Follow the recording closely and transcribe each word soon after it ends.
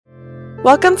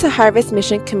Welcome to Harvest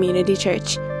Mission Community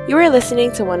Church. You are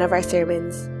listening to one of our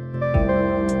sermons.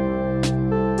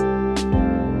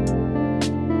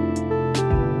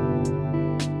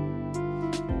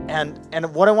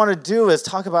 And what I want to do is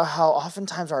talk about how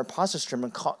oftentimes our imposter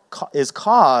syndrome is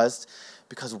caused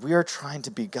because we are trying to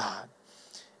be God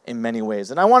in many ways.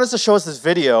 And I want us to show us this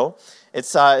video.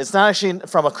 It's not actually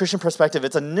from a Christian perspective.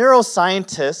 It's a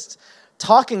neuroscientist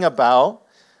talking about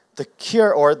the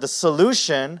cure or the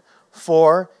solution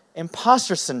for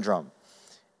imposter syndrome.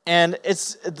 And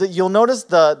you'll notice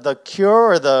the cure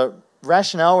or the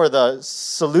rationale or the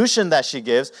solution that she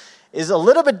gives is a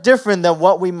little bit different than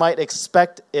what we might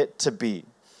expect it to be.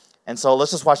 And so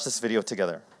let's just watch this video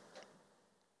together.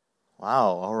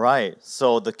 Wow, all right.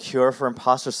 So the cure for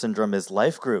imposter syndrome is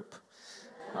Life Group.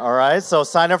 All right, so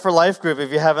sign up for Life Group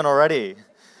if you haven't already.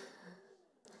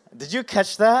 Did you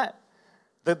catch that?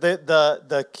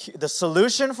 The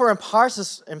solution for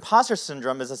imposter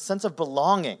syndrome is a sense of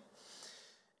belonging.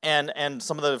 And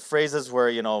some of the phrases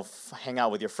were, hang out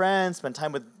with your friends, spend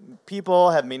time with people,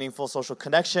 have meaningful social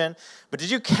connection. But did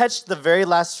you catch the very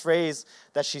last phrase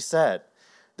that she said?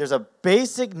 There's a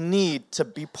basic need to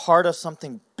be part of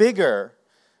something bigger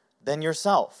than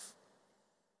yourself.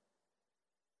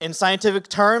 In scientific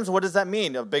terms, what does that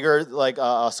mean? A bigger, like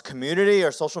a community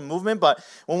or social movement? But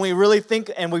when we really think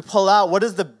and we pull out, what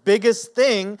is the biggest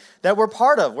thing that we're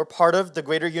part of? We're part of the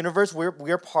greater universe.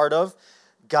 We're part of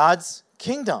God's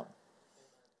kingdom.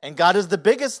 And God is the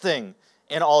biggest thing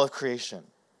in all of creation.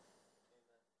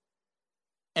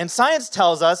 And science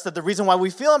tells us that the reason why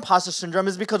we feel imposter syndrome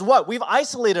is because what? We've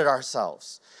isolated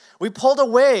ourselves. We pulled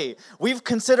away. We've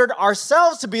considered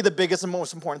ourselves to be the biggest and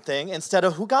most important thing instead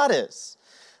of who God is.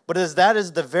 But that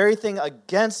is the very thing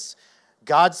against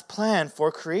God's plan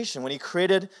for creation. When he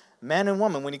created man and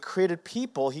woman, when he created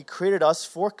people, he created us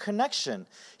for connection.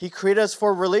 He created us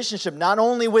for relationship, not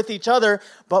only with each other,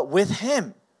 but with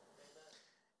him.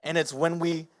 And it's when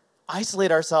we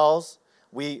isolate ourselves,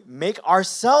 we make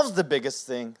ourselves the biggest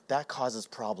thing, that causes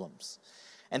problems.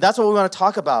 And that's what we want to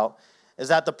talk about, is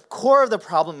that the core of the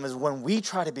problem is when we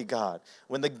try to be God,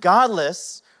 when the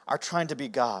godless are trying to be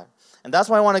God. And that's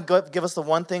why I want to give us the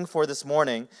one thing for this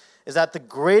morning, is that the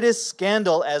greatest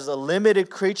scandal as a limited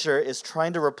creature is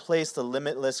trying to replace the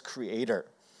limitless creator.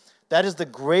 That is the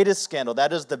greatest scandal.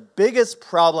 That is the biggest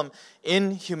problem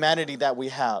in humanity that we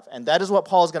have. And that is what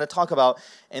Paul is going to talk about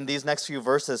in these next few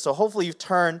verses. So hopefully you've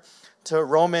turned to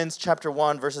Romans chapter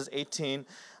 1, verses 18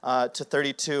 to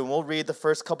 32. And we'll read the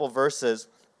first couple verses.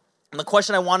 And the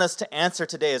question I want us to answer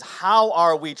today is, how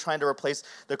are we trying to replace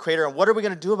the Creator, and what are we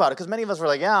going to do about it? Because many of us were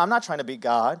like, I'm not trying to be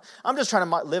God. I'm just trying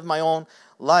to live my own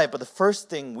life. But the first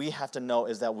thing we have to know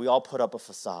is that we all put up a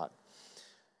facade.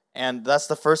 And that's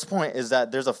the first point, is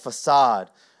that there's a facade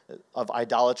of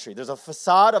idolatry. There's a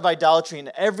facade of idolatry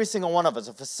in every single one of us,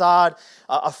 a facade,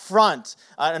 a front,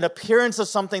 an appearance of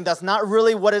something that's not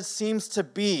really what it seems to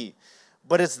be,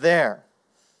 but it's there.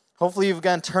 Hopefully you've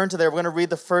gotten turned to there. We're going to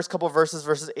read the first couple of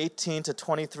verses 18 to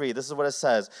 23. This is what it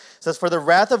says. It says, "For the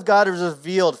wrath of God is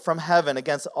revealed from heaven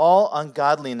against all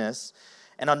ungodliness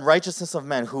and unrighteousness of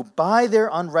men, who by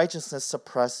their unrighteousness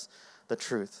suppress the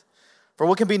truth. For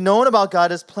what can be known about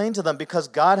God is plain to them, because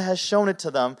God has shown it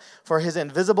to them. For his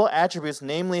invisible attributes,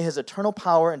 namely his eternal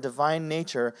power and divine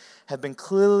nature, have been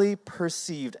clearly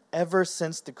perceived ever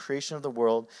since the creation of the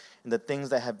world and the things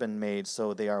that have been made,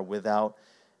 so they are without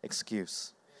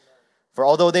excuse. For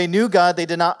although they knew God, they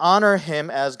did not honor him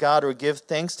as God or give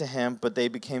thanks to him, but they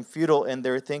became futile in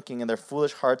their thinking, and their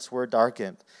foolish hearts were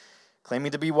darkened.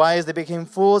 Claiming to be wise, they became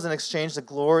fools and exchanged the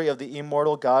glory of the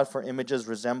immortal God for images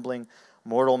resembling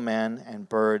mortal men and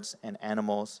birds and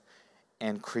animals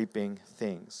and creeping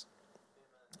things."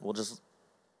 We'll just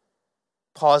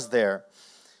pause there.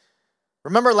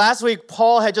 Remember last week,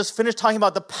 Paul had just finished talking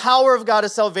about the power of God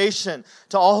of salvation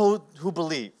to all who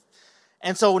believe.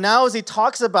 And so now as he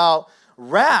talks about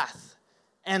wrath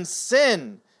and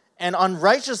sin and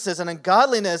unrighteousness and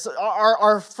ungodliness,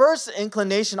 our first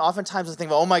inclination oftentimes is to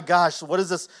think, oh my gosh, what does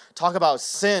this talk about?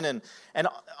 Sin. And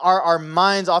our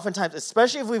minds oftentimes,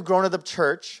 especially if we've grown up in the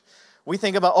church, we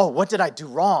think about, what did I do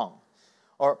wrong?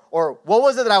 Or what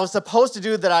was it that I was supposed to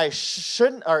do that I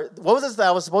shouldn't, or what was it that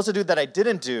I was supposed to do that I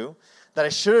didn't do, that I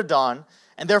should have done?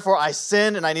 And therefore I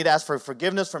sinned, and I need to ask for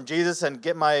forgiveness from Jesus and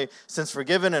get my sins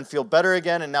forgiven and feel better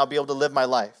again and now be able to live my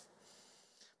life.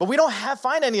 But we don't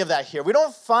find any of that here. We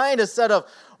don't find a set of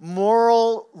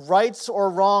moral rights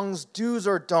or wrongs, do's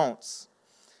or don'ts.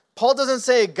 Paul doesn't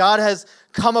say God has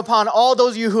come upon all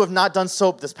those of you who have not done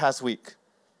soap this past week.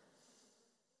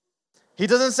 He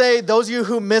doesn't say those of you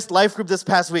who missed life group this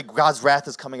past week, God's wrath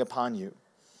is coming upon you.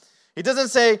 He doesn't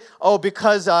say, oh,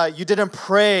 because you didn't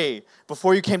pray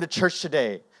before you came to church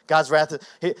today, God's wrath.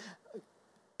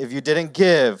 If you didn't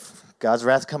give, God's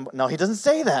wrath come. No, he doesn't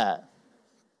say that.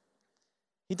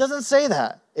 He doesn't say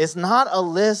that. It's not a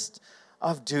list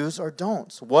of do's or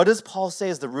don'ts. What does Paul say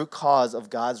is the root cause of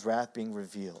God's wrath being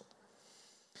revealed?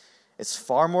 It's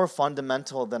far more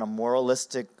fundamental than a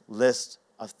moralistic list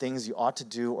of things you ought to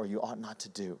do or you ought not to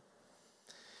do.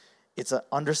 It's an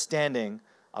understanding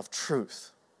of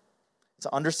truth. It's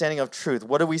an understanding of truth.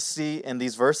 What do we see in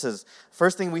these verses?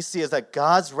 First thing we see is that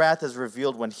God's wrath is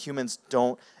revealed when humans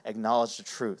don't acknowledge the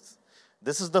truth.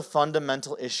 This is the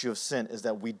fundamental issue of sin, is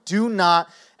that we do not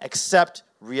accept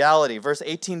reality. Verse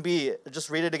 18b, just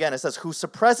read it again. It says, who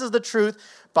suppresses the truth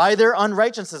by their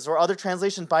unrighteousness, or other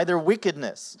translations, by their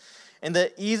wickedness. In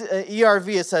the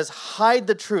ERV, it says, hide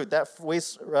the truth. That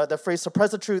phrase, suppress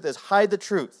the truth, is hide the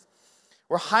truth.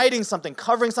 We're hiding something,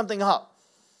 covering something up.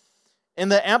 In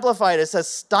the Amplified, it says,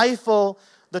 stifle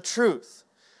the truth.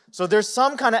 So there's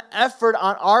some kind of effort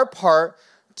on our part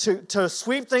to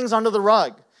sweep things under the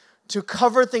rug, to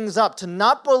cover things up, to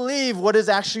not believe what is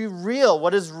actually real,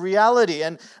 what is reality.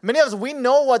 And many of us, we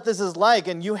know what this is like,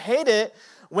 and you hate it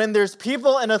when there's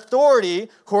people in authority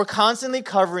who are constantly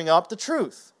covering up the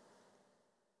truth.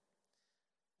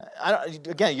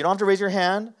 Again, you don't have to raise your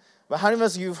hand, but how many of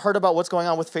us, you've heard about what's going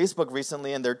on with Facebook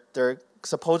recently and their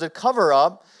supposed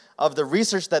cover-up of the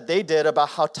research that they did about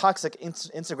how toxic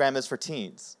Instagram is for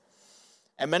teens.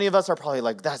 And many of us are probably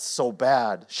like, that's so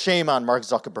bad. Shame on Mark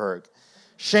Zuckerberg.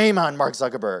 Shame on Mark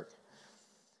Zuckerberg.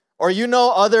 Or you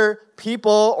know other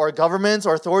people or governments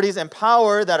or authorities in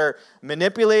power that are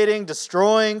manipulating,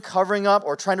 destroying, covering up,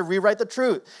 or trying to rewrite the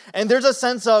truth. And there's a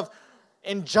sense of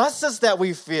injustice that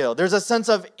we feel. There's a sense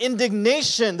of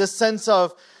indignation, this sense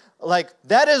of like,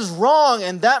 that is wrong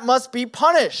and that must be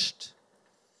punished.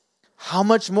 How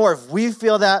much more, if we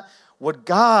feel that, would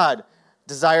God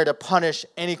desire to punish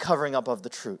any covering up of the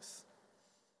truth?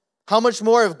 How much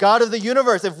more, if God of the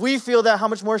universe, if we feel that, how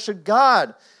much more should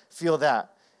God feel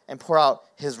that and pour out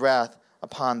his wrath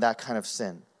upon that kind of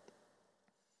sin?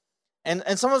 And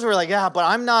some of us were like, yeah, but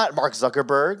I'm not Mark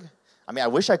Zuckerberg. I mean, I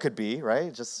wish I could be,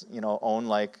 right? Just, own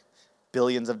like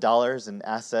billions of dollars in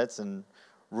assets and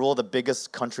rule the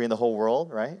biggest country in the whole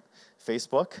world, right?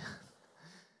 Facebook.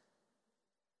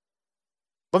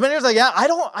 But many of us are like, yeah,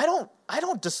 I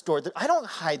don't distort I don't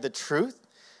hide the truth.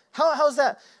 How's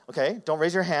that? Okay, don't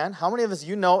raise your hand. How many of us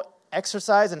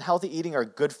exercise and healthy eating are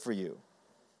good for you?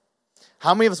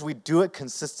 How many of us, we do it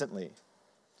consistently?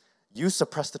 You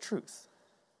suppress the truth.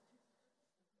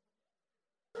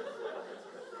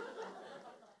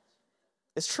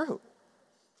 It's true.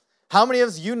 How many of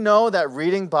us, that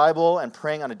reading Bible and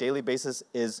praying on a daily basis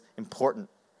is important?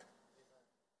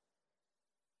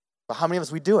 But how many of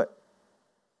us, we do it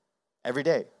every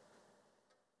day?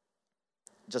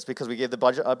 Just because we gave the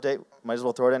budget update, might as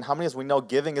well throw it in. How many of us, we know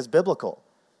giving is biblical?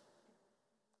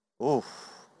 Oof.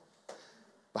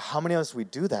 But how many of us, we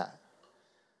do that?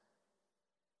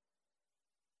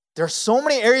 There are so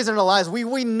many areas in our lives,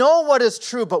 we know what is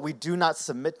true, but we do not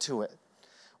submit to it.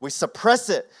 We suppress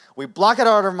it. We block it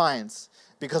out of our minds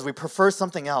because we prefer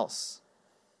something else.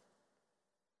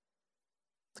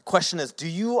 The question is, do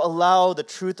you allow the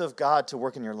truth of God to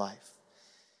work in your life?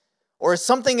 Or is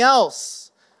something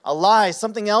else, a lie,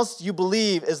 something else you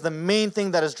believe is the main thing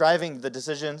that is driving the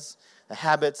decisions, the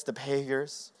habits, the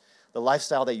behaviors, the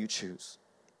lifestyle that you choose?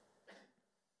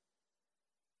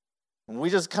 And we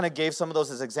just kind of gave some of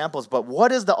those as examples, but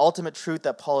what is the ultimate truth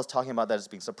that Paul is talking about that is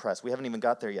being suppressed? We haven't even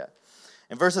got there yet.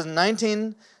 In verses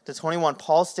 19 to 21,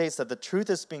 Paul states that the truth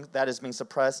that is being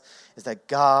suppressed is that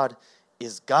God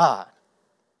is God.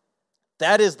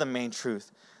 That is the main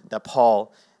truth that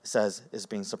Paul says is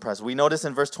being suppressed. We notice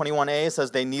in verse 21a, it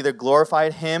says, they neither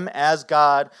glorified him as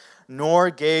God nor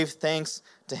gave thanks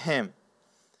to him.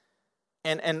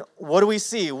 And what do we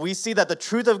see? We see that the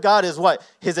truth of God is what?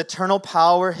 His eternal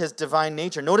power, his divine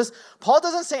nature. Notice, Paul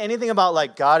doesn't say anything about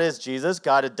like God is Jesus,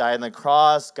 God had died on the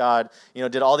cross, God,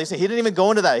 did all these things. He didn't even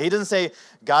go into that. He doesn't say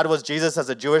God was Jesus as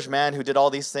a Jewish man who did all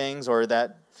these things, or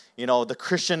that, the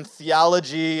Christian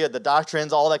theology, the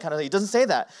doctrines, all that kind of thing. He doesn't say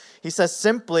that. He says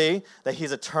simply that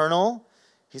he's eternal,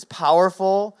 he's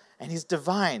powerful, and he's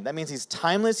divine. That means he's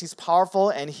timeless, he's powerful,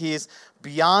 and he's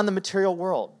beyond the material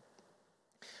world.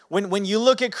 When you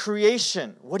look at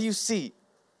creation, what do you see?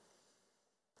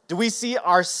 Do we see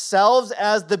ourselves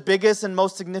as the biggest and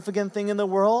most significant thing in the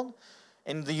world,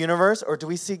 in the universe, or do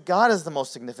we see God as the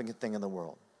most significant thing in the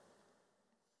world?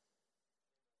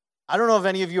 I don't know if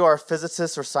any of you are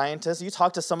physicists or scientists. You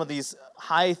talk to some of these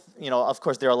of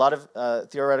course, there are a lot of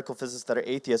theoretical physicists that are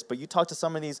atheists, but you talk to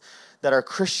some of these that are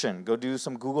Christian. Go do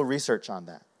some Google research on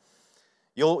that.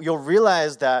 You'll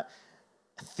realize that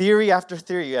theory after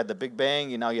theory, you had the Big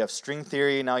Bang, now you have string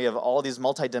theory, now you have all these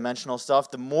multidimensional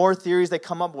stuff. The more theories they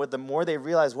come up with, the more they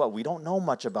realize, we don't know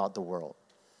much about the world.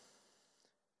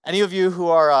 Any of you who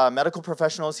are medical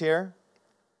professionals here,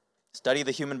 study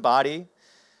the human body,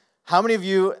 how many of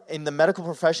you in the medical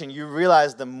profession, you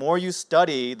realize the more you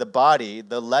study the body,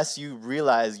 the less you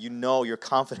realize you're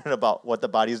confident about what the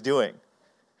body's doing?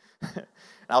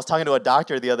 I was talking to a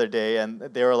doctor the other day, and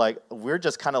they were like, we're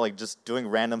just kind of like just doing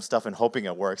random stuff and hoping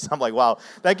it works. I'm like, wow,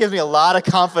 that gives me a lot of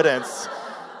confidence.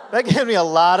 That gives me a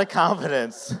lot of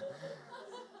confidence.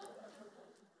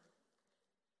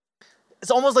 It's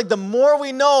almost like the more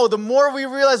we know, the more we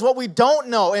realize what we don't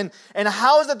know. And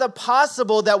how is it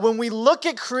possible that when we look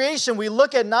at creation, we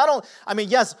look at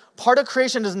yes, part of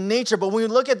creation is nature, but when we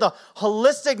look at the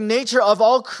holistic nature of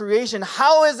all creation,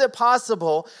 how is it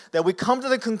possible that we come to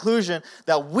the conclusion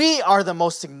that we are the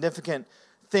most significant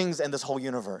things in this whole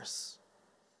universe?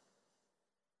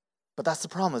 But that's the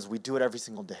problem, is we do it every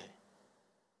single day.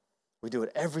 We do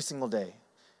it every single day.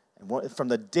 And from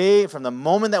the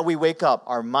moment that we wake up,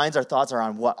 our minds, our thoughts are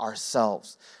on what?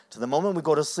 Ourselves. To the moment we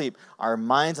go to sleep, our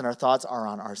minds and our thoughts are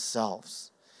on ourselves.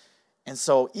 And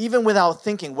so even without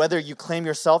thinking, whether you claim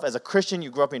yourself as a Christian, you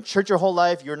grew up in church your whole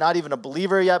life, you're not even a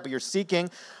believer yet, but you're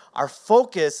seeking, our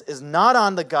focus is not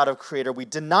on the God of Creator. We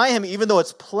deny Him, even though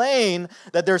it's plain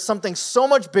that there's something so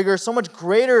much bigger, so much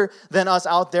greater than us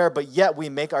out there, but yet we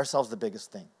make ourselves the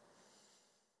biggest thing.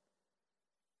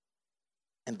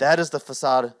 And that is the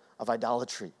facade of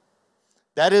idolatry.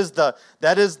 That is the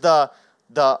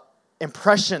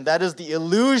impression, that is the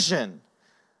illusion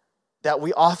that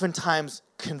we oftentimes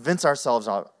convince ourselves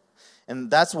of. And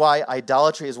that's why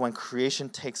idolatry is when creation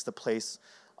takes the place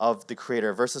of the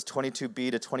Creator. Verses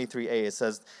 22b to 23a, it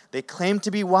says, they claimed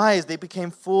to be wise. They became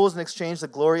fools and exchanged the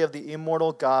glory of the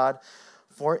immortal God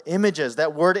for images.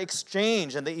 That word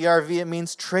exchange, in the ERV, it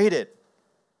means traded.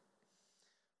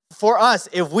 For us,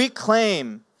 if we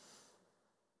claim,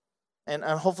 and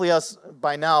hopefully us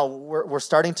by now, we're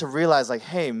starting to realize, like,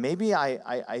 hey, maybe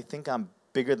I think I'm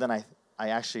bigger than I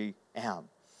actually am.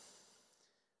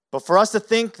 But for us to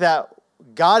think that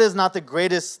God is not the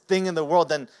greatest thing in the world,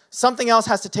 then something else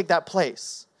has to take that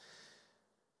place.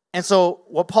 And so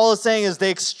what Paul is saying is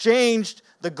they exchanged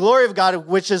the glory of God,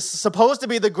 which is supposed to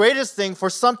be the greatest thing, for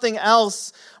something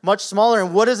else much smaller.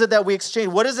 And what is it that we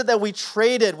exchanged? What is it that we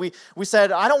traded? We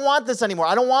said, I don't want this anymore.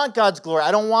 I don't want God's glory.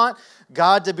 I don't want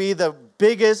God to be the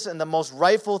biggest and the most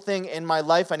rightful thing in my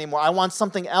life anymore. I want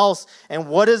something else. And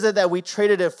what is it that we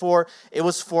traded it for? It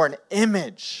was for an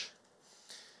image.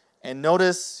 And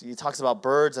notice he talks about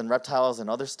birds and reptiles and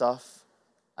other stuff.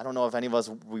 I don't know if any of us,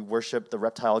 we worship the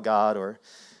reptile god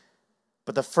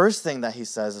but the first thing that he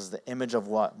says is the image of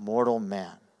what? Mortal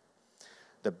man.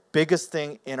 The biggest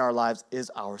thing in our lives is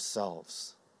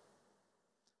ourselves.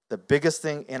 The biggest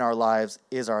thing in our lives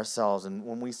is ourselves. And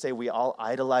when we say we all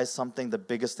idolize something, the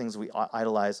biggest things we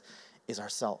idolize is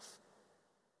ourselves.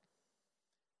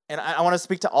 And I want to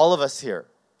speak to all of us here.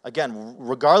 Again,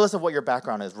 regardless of what your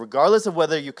background is, regardless of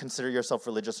whether you consider yourself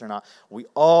religious or not, we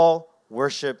all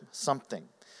worship something.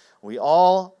 We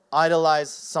all idolize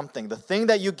something. The thing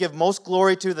that you give most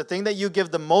glory to, the thing that you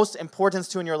give the most importance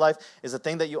to in your life is the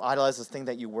thing that you idolize, the thing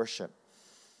that you worship.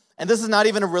 And this is not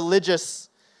even a religious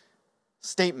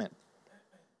statement.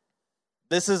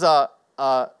 This is a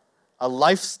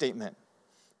life statement.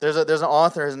 There's an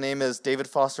author, his name is David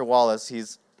Foster Wallace.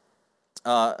 He's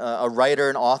a writer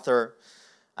and author.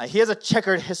 He has a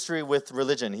checkered history with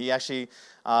religion. He actually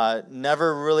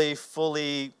never really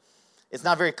fully, it's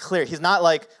not very clear. He's not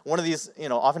like one of these,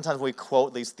 oftentimes we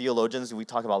quote these theologians, we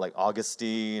talk about like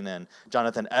Augustine and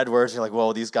Jonathan Edwards. You're like,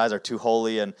 whoa, these guys are too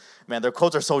holy, and man, their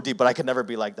quotes are so deep, but I could never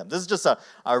be like them. This is just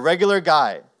a regular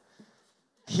guy.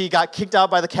 He got kicked out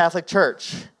by the Catholic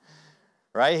Church,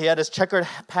 right? He had his checkered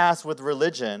past with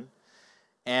religion,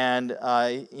 and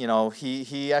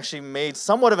he actually made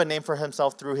somewhat of a name for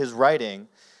himself through his writing,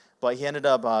 but he ended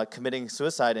up committing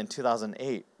suicide in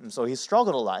 2008. And so he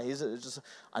struggled a lot. He's just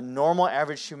a normal,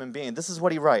 average human being. This is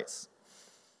what he writes.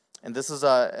 And this is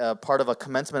a part of a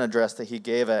commencement address that he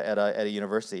gave at a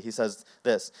university. He says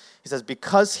this. He says,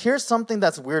 because here's something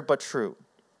that's weird but true.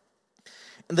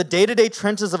 In the day-to-day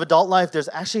trenches of adult life, there's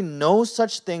actually no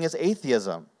such thing as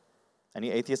atheism.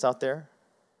 Any atheists out there?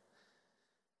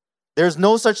 There's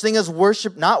no such thing as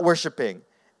not worshiping.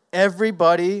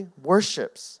 Everybody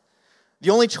worships. The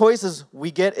only choices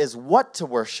we get is what to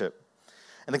worship.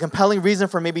 And the compelling reason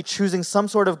for maybe choosing some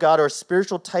sort of God or a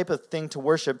spiritual type of thing to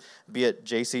worship, be it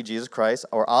JC, Jesus Christ,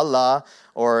 or Allah,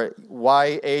 or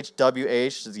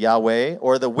YHWH, Yahweh,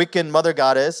 or the Wiccan Mother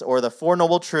Goddess, or the Four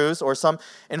Noble Truths, or some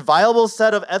inviolable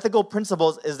set of ethical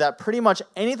principles, is that pretty much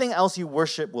anything else you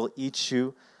worship will eat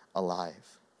you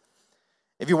alive.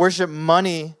 If you worship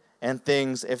money and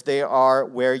things, if they are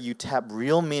where you tap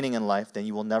real meaning in life, then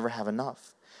you will never have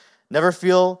enough. Never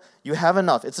feel you have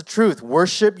enough. It's a truth.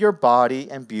 Worship your body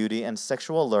and beauty and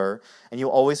sexual allure, and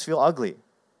you'll always feel ugly.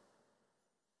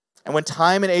 And when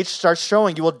time and age starts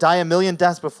showing, you will die a million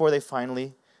deaths before they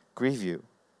finally grieve you.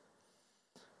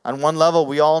 On one level,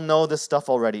 we all know this stuff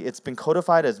already. It's been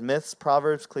codified as myths,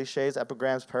 proverbs, cliches,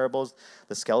 epigrams, parables,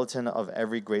 the skeleton of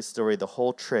every great story. The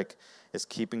whole trick is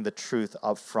keeping the truth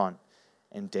up front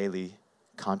in daily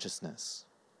consciousness.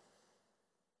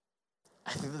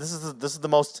 I think this is the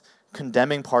most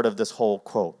condemning part of this whole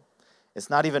quote. It's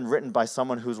not even written by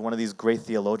someone who's one of these great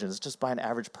theologians. It's just by an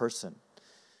average person.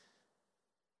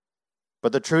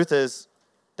 But the truth is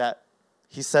that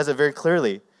he says it very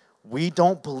clearly. We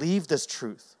don't believe this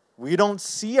truth. We don't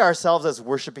see ourselves as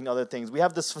worshiping other things. We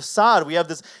have this facade. We have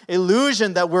this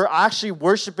illusion that we're actually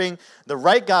worshiping the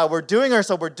right God. We're doing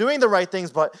ourselves. We're doing the right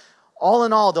things. But all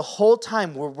in all, the whole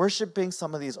time, we're worshiping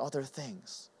some of these other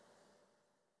things.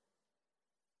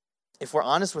 If we're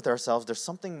honest with ourselves, there's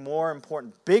something more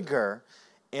important, bigger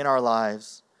in our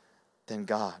lives than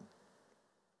God.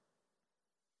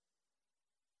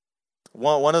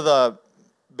 One of the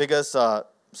biggest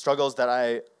struggles that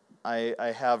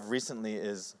I have recently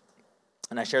is,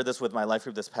 and I shared this with my life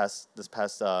group this past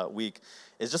week,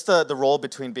 is just the role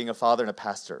between being a father and a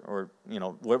pastor, or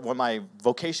what my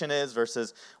vocation is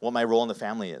versus what my role in the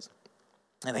family is.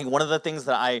 I think one of the things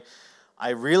that I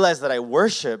realized that I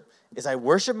worship is I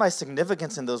worship my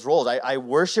significance in those roles. I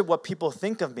worship what people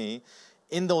think of me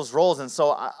in those roles. And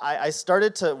so I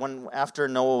started to, after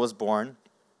Noah was born,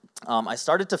 I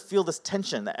started to feel this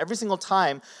tension that every single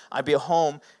time I'd be at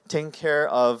home taking care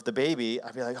of the baby,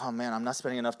 I'd be like, oh man, I'm not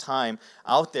spending enough time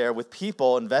out there with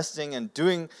people, investing and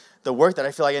doing the work that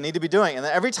I feel like I need to be doing. And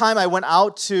then every time I went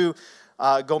out to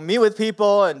go meet with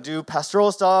people and do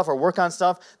pastoral stuff or work on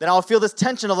stuff, then I'll feel this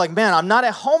tension of like, man, I'm not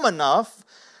at home enough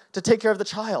to take care of the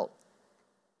child.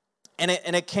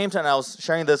 And it came to, and I was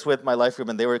sharing this with my life group,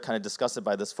 and they were kind of disgusted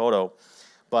by this photo.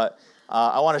 But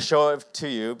I want to show it to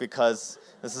you because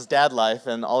this is dad life,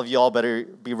 and all of you all better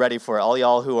be ready for it. All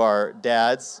y'all who are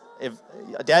dads,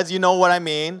 you know what I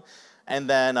mean. And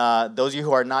then those of you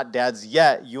who are not dads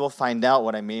yet, you will find out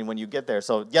what I mean when you get there.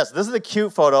 So yes, this is a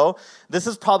cute photo. This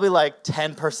is probably like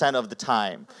 10% of the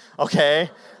time, okay?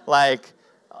 Like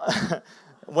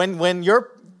when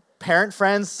your parent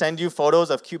friends send you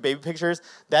photos of cute baby pictures,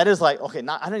 that is like, okay,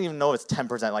 I don't even know if it's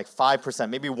 10%, like 5%,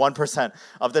 maybe 1%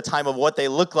 of the time of what they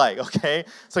look like, okay?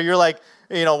 So you're like,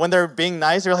 when they're being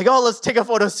nice, you're like, oh, let's take a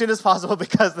photo as soon as possible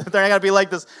because they're not going to be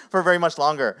like this for very much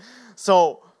longer.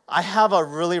 So I have a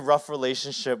really rough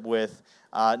relationship with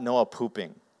Noah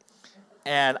pooping.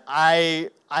 And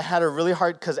I had a really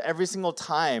hard, because every single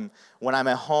time when I'm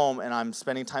at home and I'm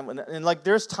spending time, and like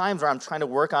there's times where I'm trying to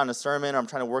work on a sermon or I'm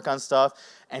trying to work on stuff,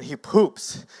 and he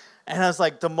poops. And it's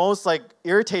like the most like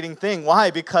irritating thing.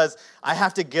 Why? Because I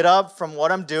have to get up from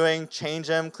what I'm doing, change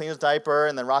him, clean his diaper,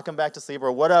 and then rock him back to sleep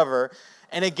or whatever.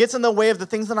 And it gets in the way of the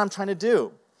things that I'm trying to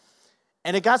do.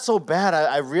 And it got so bad,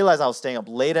 I realized I was staying up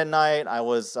late at night.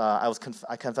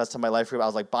 I confessed to my life group, I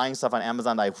was like buying stuff on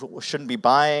Amazon that I shouldn't be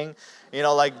buying.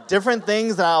 Like different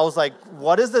things that I was like,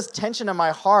 what is this tension in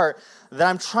my heart that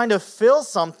I'm trying to fill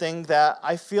something that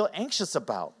I feel anxious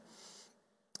about?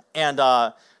 And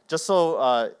just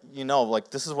so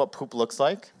like this is what poop looks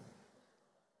like.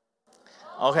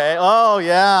 Okay, oh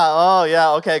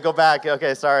yeah, okay, go back.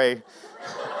 Okay, sorry.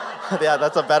 Yeah,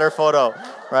 that's a better photo,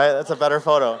 right? That's a better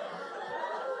photo.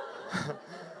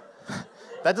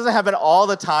 That doesn't happen all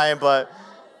the time, but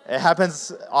it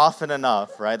happens often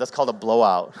enough, right? That's called a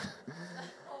blowout.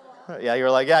 Yeah,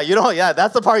 you're like,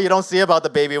 that's the part you don't see about the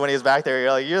baby when he's back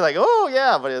there. You're like, oh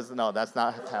yeah, but no, that's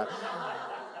not.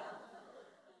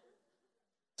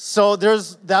 So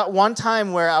there's that one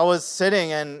time where I was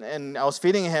sitting and I was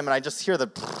feeding him, and I just hear the,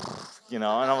 and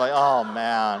I'm like, oh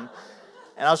man.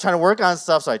 And I was trying to work on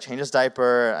stuff, so I changed his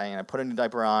diaper, I put a new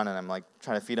diaper on, and I'm like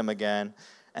trying to feed him again.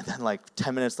 And then like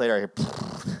 10 minutes later, I hear,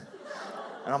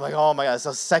 and I'm like, oh my God, it's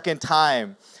the second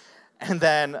time. And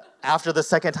then after the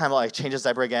second time, I change his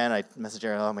diaper again. I message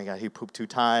her, oh my God, he pooped 2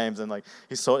 times, and like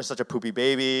he's such a poopy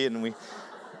baby. And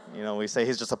we say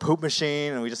he's just a poop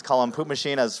machine, and we just call him Poop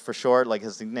Machine as for short, like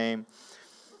his nickname.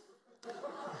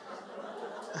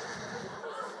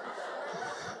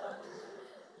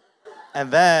 And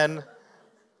then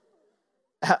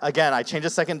Again, I changed a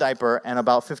second diaper, and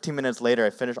about 15 minutes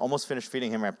later, almost finished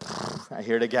feeding him, and I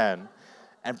hear it again.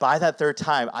 And by that third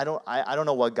time, I don't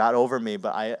know what got over me,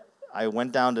 but I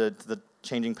went down to the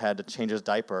changing pad to change his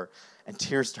diaper, and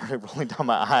tears started rolling down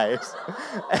my eyes.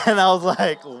 And I was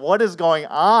like, what is going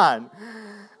on?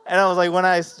 And I was like,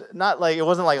 it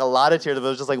wasn't like a lot of tears, but it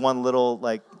was just like one little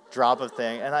like drop of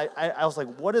thing. And I was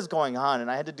like, what is going on? And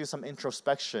I had to do some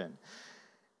introspection.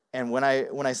 And when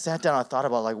I sat down, I thought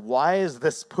about like, why is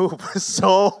this poop such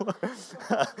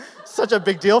a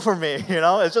big deal for me?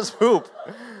 It's just poop.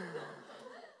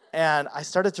 And I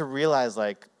started to realize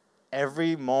like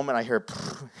every moment I hear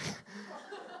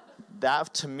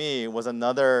that to me was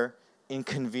another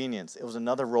inconvenience. It was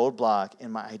another roadblock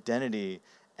in my identity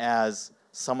as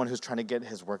someone who's trying to get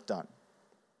his work done.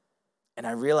 And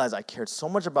I realized I cared so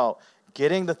much about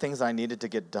getting the things I needed to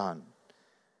get done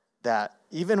that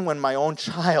even when my own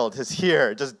child is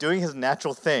here, just doing his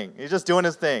natural thing, he's just doing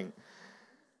his thing,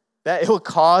 that it will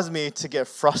cause me to get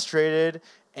frustrated,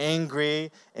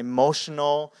 angry,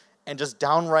 emotional, and just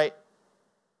downright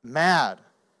mad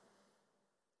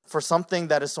for something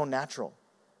that is so natural.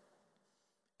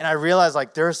 And I realized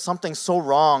like there's something so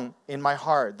wrong in my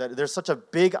heart, that there's such a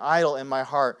big idol in my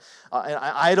heart, an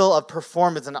idol of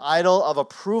performance, an idol of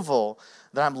approval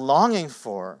that I'm longing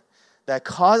for, that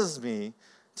causes me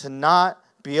to not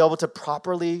be able to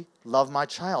properly love my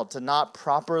child, to not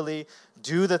properly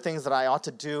do the things that I ought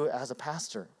to do as a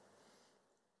pastor.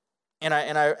 And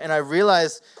I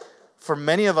realize for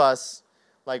many of us,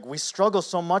 like we struggle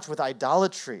so much with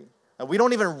idolatry, and we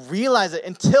don't even realize it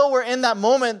until we're in that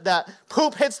moment that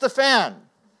poop hits the fan,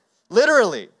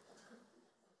 literally.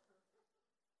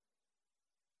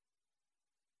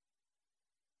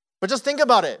 But just think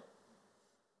about it.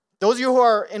 Those of you who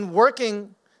are in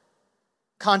working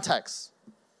contexts,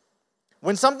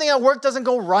 when something at work doesn't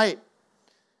go right,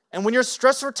 and when you're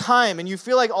stressed for time and you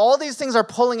feel like all these things are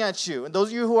pulling at you, and those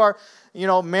of you who are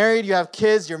married, you have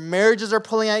kids, your marriages are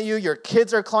pulling at you, your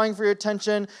kids are clawing for your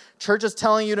attention, church is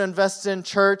telling you to invest in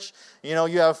church, you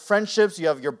have friendships, you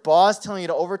have your boss telling you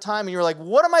to overtime, and you're like,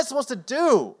 what am I supposed to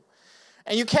do?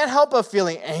 And you can't help but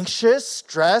feeling anxious,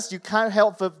 stressed. You can't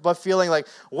help but feeling like,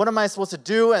 what am I supposed to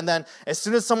do? And then as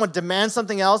soon as someone demands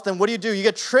something else, then what do? You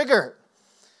get triggered.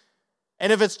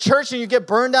 And if it's church and you get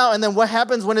burned out, and then what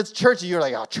happens when it's church? You're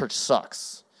like, oh, church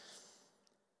sucks.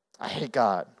 I hate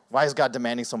God. Why is God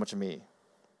demanding so much of me?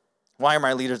 Why are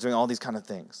my leaders doing all these kind of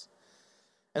things?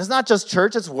 And it's not just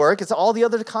church, it's work, it's all the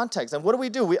other contexts. And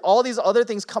what do? All these other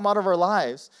things come out of our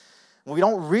lives. We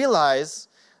don't realize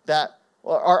that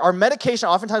our medication,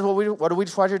 oftentimes what do we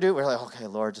try to do? We're like, okay,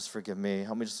 Lord, just forgive me.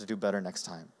 Help me just to do better next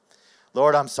time.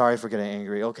 Lord, I'm sorry for getting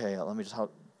angry. Okay, let me just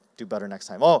do better next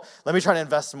time. Oh, let me try to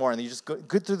invest more. And then you just go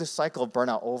through the cycle of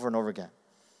burnout over and over again.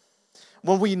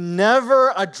 When we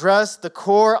never address the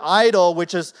core idol,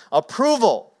 which is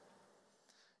approval,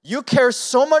 you care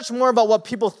so much more about what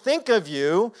people think of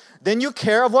you than you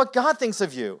care of what God thinks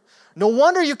of you. No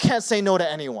wonder you can't say no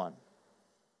to anyone.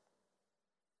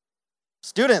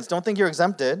 Students, don't think you're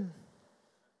exempted.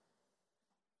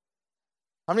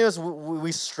 How many of us,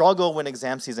 we struggle when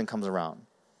exam season comes around?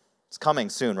 It's coming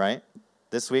soon, right?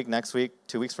 This week, next week,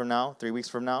 2 weeks from now, 3 weeks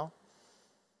from now.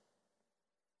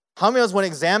 How many of us, when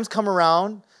exams come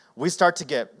around, we start to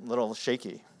get a little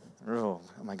shaky? Oh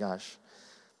my gosh.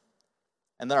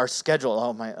 And then our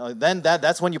schedule,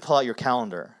 that's when you pull out your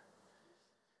calendar.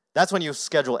 That's when you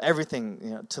schedule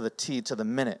everything to the T, to the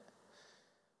minute.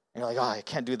 And you're like, oh, I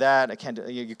can't do that.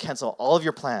 You cancel all of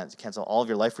your plans. You cancel all of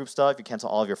your life group stuff. You cancel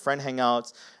all of your friend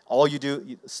hangouts. All you do,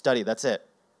 you study. That's it.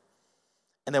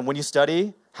 And then when you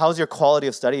study, how's your quality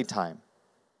of study time?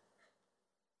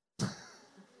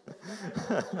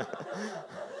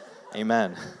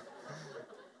 Amen.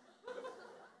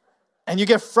 And you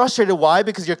get frustrated. Why?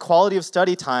 Because your quality of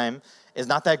study time is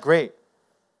not that great.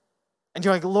 And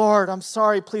you're like, Lord, I'm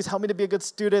sorry. Please help me to be a good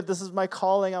student. This is my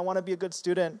calling. I want to be a good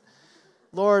student.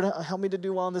 Lord, help me to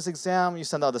do well in this exam. You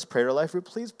send out this prayer to life group.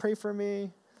 Please pray for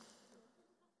me.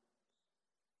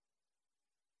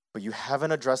 But you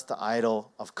haven't addressed the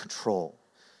idol of control.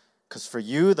 Because for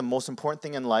you, the most important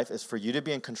thing in life is for you to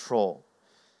be in control.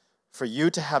 For you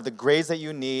to have the grades that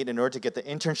you need in order to get the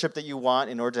internship that you want,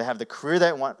 in order to have the career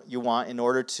that you want, in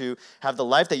order to have the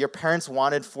life that your parents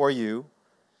wanted for you.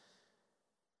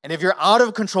 And if you're out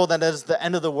of control, then that is the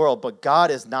end of the world. But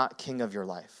God is not king of your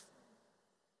life.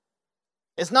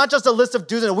 It's not just a list of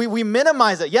do's and we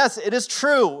minimize it. Yes, it is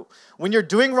true. When you're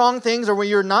doing wrong things or when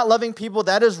you're not loving people,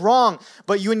 that is wrong.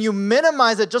 But when you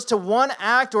minimize it just to one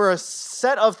act or a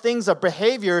set of things, of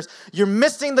behaviors, you're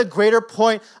missing the greater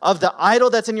point of the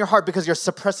idol that's in your heart because you're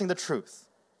suppressing the truth.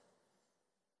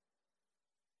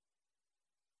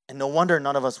 And no wonder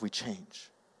none of us, we change.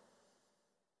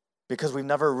 Because we've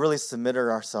never really submitted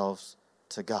ourselves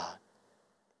to God.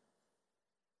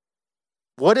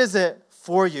 What is it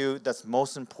for you that's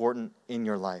most important in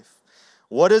your life?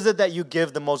 What is it that you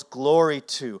give the most glory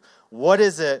to? What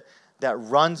is it that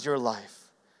runs your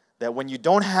life? That when you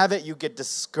don't have it, you get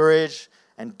discouraged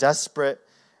and desperate.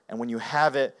 And when you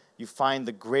have it, you find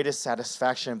the greatest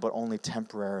satisfaction, but only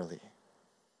temporarily.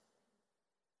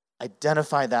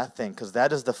 Identify that thing, because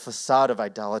that is the facade of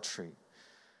idolatry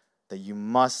that you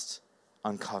must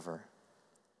uncover.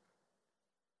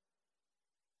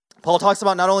 Paul talks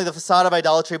about not only the facade of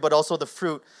idolatry, but also the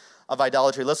fruit of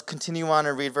idolatry. Let's continue on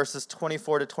and read verses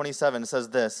 24 to 27. It says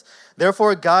this: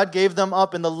 Therefore God gave them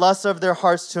up in the lust of their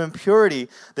hearts to impurity,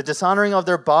 the dishonoring of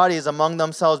their bodies among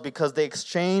themselves, because they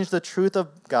exchanged the truth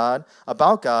of God,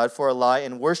 about God, for a lie,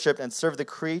 and worshipped and served the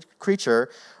creature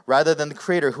rather than the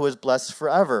Creator, who is blessed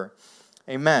forever.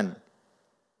 Amen.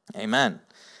 Amen.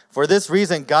 For this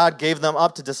reason, God gave them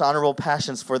up to dishonorable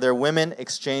passions, for their women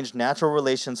exchanged natural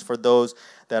relations for those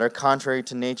that are contrary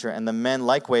to nature, and the men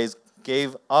likewise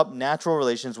gave up natural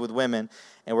relations with women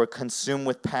and were consumed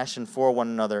with passion for one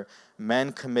another,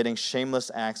 men committing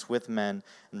shameless acts with men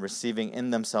and receiving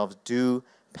in themselves due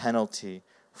penalty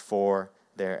for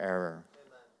their error.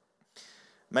 Amen.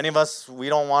 Many of us, we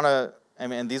don't want to,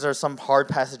 these are some hard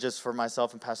passages for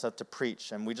myself and Pastor Seth to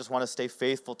preach, and we just want to stay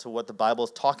faithful to what the Bible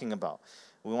is talking about.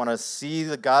 We want to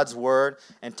see God's word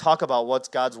and talk about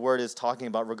what God's word is talking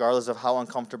about, regardless of how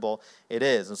uncomfortable it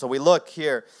is. And so we look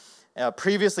here.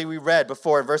 Previously, we read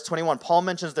before in verse 21, Paul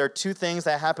mentions there are two things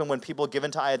that happen when people give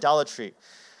into idolatry.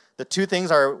 The two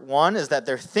things are, one is that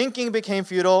their thinking became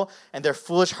futile and their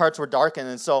foolish hearts were darkened.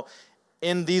 And so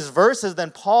in these verses,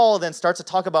 then Paul then starts to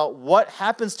talk about what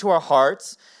happens to our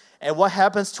hearts and what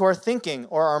happens to our thinking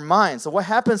or our minds. So what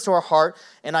happens to our heart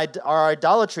and our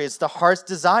idolatry? It's the heart's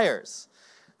desires.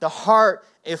 The heart,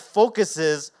 it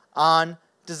focuses on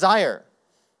desire.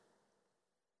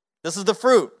 This is the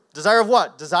fruit. Desire of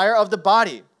what? Desire of the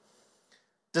body.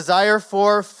 Desire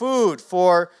for food,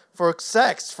 for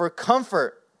sex, for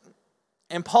comfort.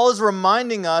 And Paul is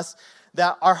reminding us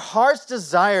that our heart's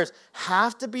desires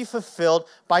have to be fulfilled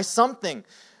by something.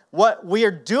 What we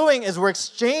are doing is we're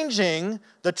exchanging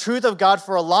the truth of God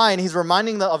for a lie, and he's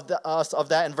reminding us of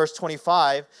that in verse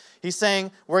 25. He's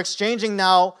saying we're exchanging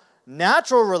now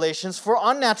natural relations for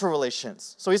unnatural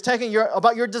relations. So he's talking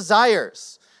about your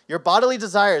desires, your bodily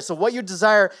desires. So what you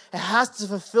desire, it has to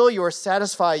fulfill you or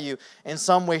satisfy you in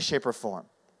some way, shape, or form.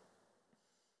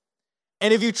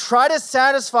 And if you try to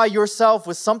satisfy yourself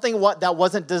with something that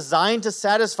wasn't designed to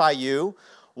satisfy you,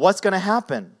 what's going to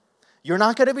happen? You're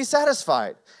not going to be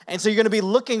satisfied. And so you're going to be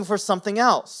looking for something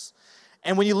else.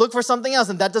 And when you look for something else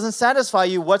and that doesn't satisfy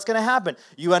you, what's going to happen?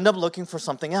 You end up looking for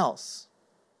something else.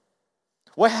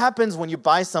 What happens when you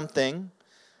buy something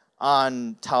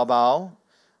on Taobao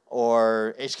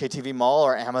or HKTV Mall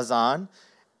or Amazon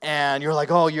and you're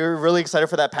like, oh, you're really excited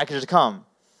for that package to come?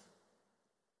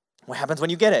 What happens when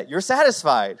you get it? You're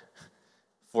satisfied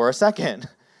for a second.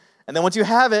 And then once you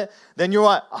have it, then you're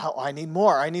like, oh, I need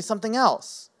more. I need something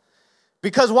else.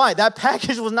 Because why? That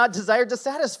package was not desired to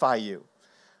satisfy you.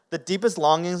 The deepest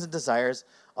longings and desires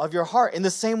of your heart. In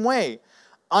the same way,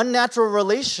 unnatural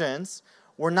relations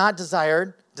were not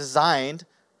designed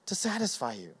to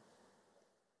satisfy you.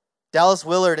 Dallas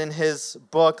Willard, in his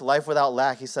book, Life Without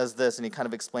Lack, he says this, and he kind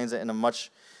of explains it in a much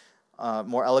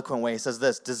more eloquent way. He says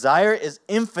this: desire is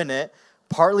infinite,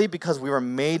 partly because we were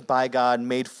made by God,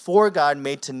 made for God,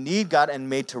 made to need God, and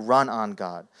made to run on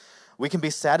God. We can be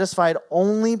satisfied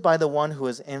only by the one who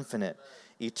is infinite,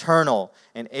 eternal,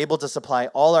 and able to supply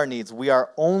all our needs. We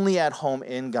are only at home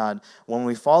in God. When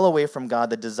we fall away from God,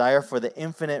 the desire for the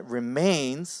infinite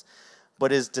remains,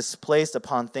 but is displaced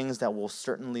upon things that will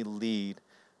certainly lead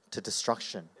to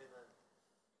destruction.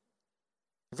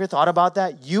 Have you ever thought about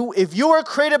that? If you were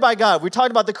created by God, we talked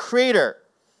about the Creator.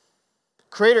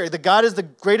 The God is the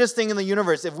greatest thing in the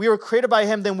universe. If we were created by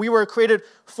Him, then we were created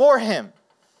for Him.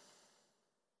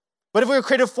 But if we were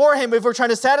created for Him, if we're trying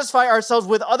to satisfy ourselves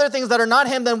with other things that are not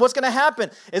Him, then what's going to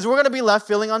happen is we're going to be left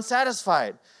feeling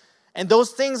unsatisfied. And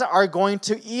those things are going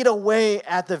to eat away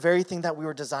at the very thing that we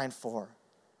were designed for.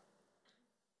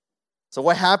 So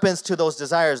what happens to those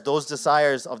desires? Those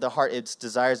desires of the heart, its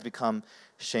desires become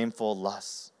shameful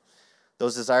lusts.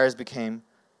 Those desires became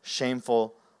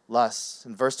shameful lusts.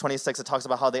 In verse 26, it talks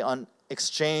about how they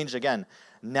exchange, again,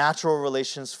 natural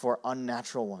relations for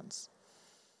unnatural ones.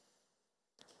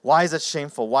 Why is it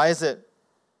shameful? Why is it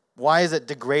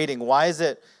degrading? Why does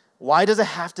it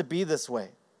have to be this way?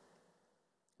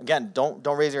 Again, don't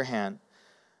raise your hand.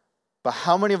 But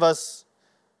how many of us,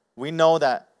 we know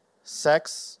that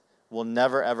sex will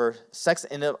never ever, sex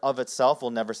in and of itself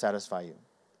will never satisfy you.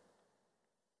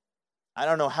 I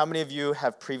don't know how many of you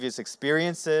have previous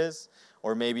experiences,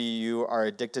 or maybe you are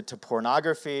addicted to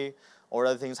pornography or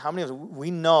other things. How many of us,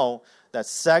 we know that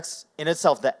sex in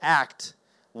itself, the act,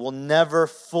 will never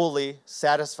fully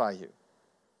satisfy you.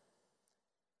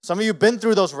 Some of you have been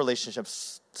through those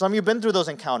relationships. Some of you have been through those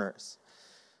encounters.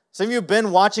 Some of you have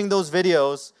been watching those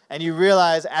videos and you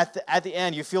realize at the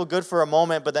end you feel good for a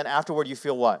moment, but then afterward you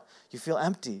feel what? You feel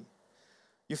empty.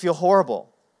 You feel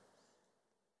horrible.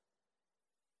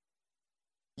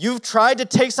 You've tried to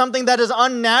take something that is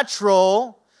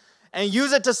unnatural and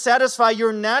use it to satisfy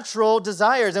your natural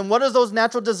desires. And what are those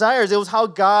natural desires? It was how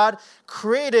God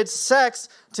created sex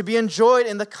to be enjoyed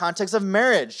in the context of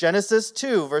marriage. Genesis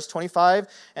 2, verse 25,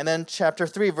 and then chapter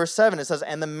 3, verse 7. It says,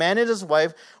 and the man and his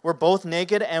wife were both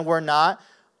naked and were not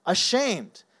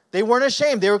ashamed. They weren't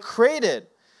ashamed. They were created.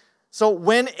 So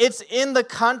when it's in the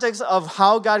context of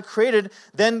how God created,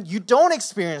 then you don't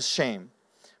experience shame.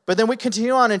 But then we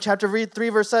continue on in chapter 3,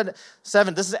 verse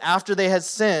 7. This is after they had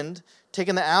sinned,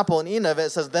 taken the apple and eaten of it. It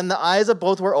says, then the eyes of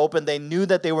both were open. They knew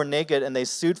that they were naked, and they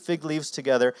sewed fig leaves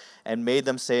together and made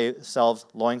themselves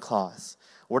loincloths.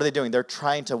 What are they doing? They're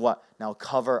trying to what? Now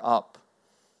cover up.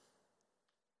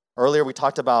 Earlier we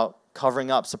talked about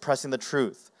covering up, suppressing the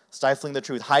truth, stifling the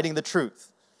truth, hiding the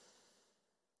truth.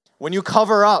 When you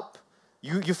cover up,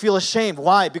 you feel ashamed.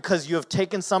 Why? Because you have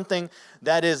taken something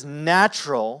that is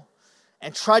natural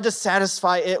and tried to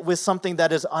satisfy it with something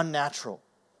that is unnatural.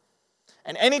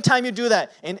 And anytime you do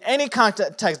that, in any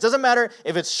context, doesn't matter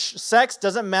if it's sex,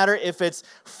 doesn't matter if it's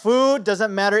food,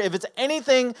 doesn't matter if it's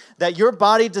anything that your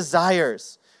body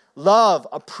desires, love,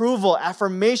 approval,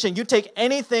 affirmation, you take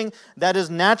anything that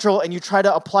is natural and you try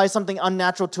to apply something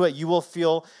unnatural to it, you will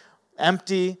feel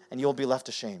empty and you will be left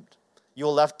ashamed. You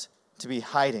will left to be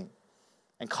hiding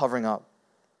and covering up.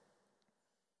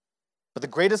 But the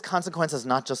greatest consequence is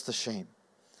not just the shame.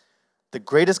 The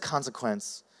greatest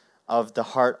consequence of the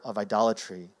heart of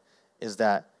idolatry is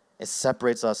that it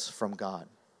separates us from God.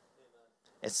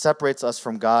 It separates us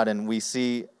from God, and we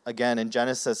see again in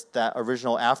Genesis that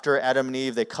original, after Adam and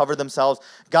Eve, they covered themselves.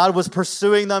 God was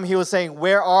pursuing them. He was saying,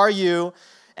 where are you?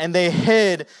 And they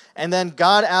hid. And then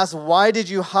God asked, why did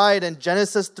you hide? In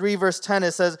Genesis 3, verse 10,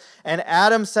 it says, and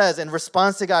Adam says, in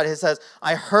response to God, he says,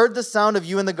 I heard the sound of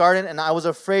you in the garden, and I was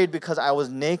afraid because I was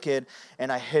naked,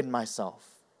 and I hid myself.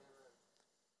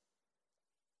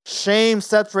 Shame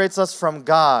separates us from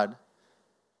God,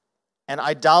 and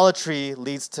idolatry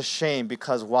leads to shame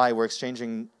because why? We're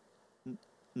exchanging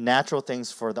natural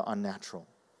things for the unnatural.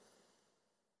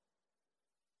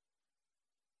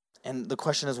 And the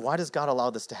question is, why does God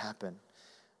allow this to happen?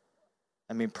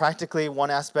 I mean, practically, one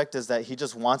aspect is that he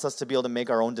just wants us to be able to make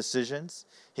our own decisions.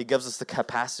 He gives us the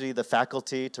capacity, the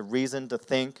faculty to reason, to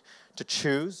think, to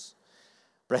choose.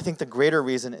 But I think the greater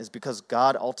reason is because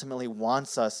God ultimately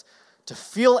wants us to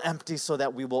feel empty so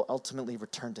that we will ultimately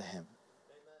return to him.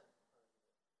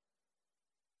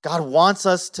 God wants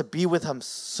us to be with him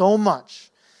so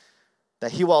much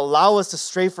that he will allow us to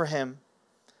stray for him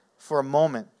for a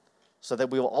moment so that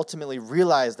we will ultimately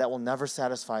realize that will never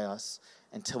satisfy us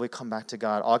until we come back to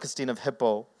God. Augustine of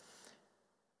Hippo,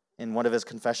 in one of his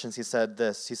confessions, he said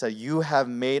this. He said, you have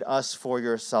made us for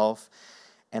yourself,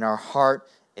 and our heart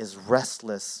is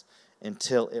restless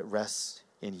until it rests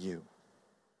in you.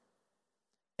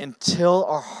 Until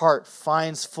our heart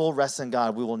finds full rest in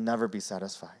God, we will never be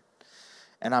satisfied.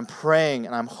 And I'm praying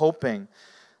and I'm hoping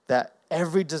that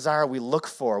every desire we look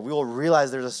for, we will realize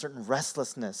there's a certain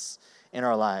restlessness in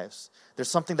our lives.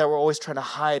 There's something that we're always trying to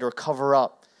hide or cover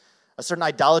up, a certain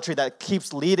idolatry that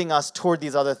keeps leading us toward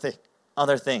these other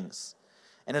things.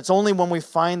 And it's only when we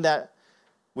find that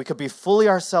we could be fully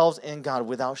ourselves in God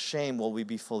without shame will we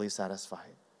be fully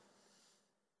satisfied.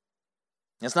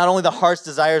 It's not only the heart's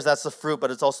desires that's the fruit,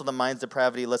 but it's also the mind's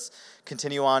depravity. Let's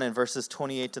continue on in verses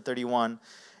 28 to 31.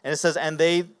 And it says, and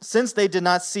since they did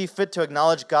not see fit to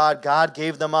acknowledge God, God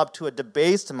gave them up to a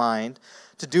debased mind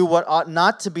to do what ought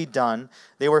not to be done.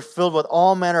 They were filled with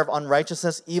all manner of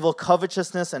unrighteousness, evil,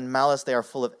 covetousness, and malice. They are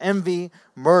full of envy,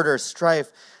 murder,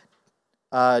 strife,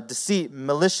 deceit,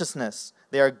 maliciousness.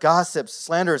 They are gossips,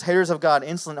 slanderers, haters of God,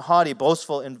 insolent, haughty,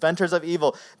 boastful, inventors of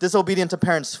evil, disobedient to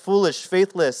parents, foolish,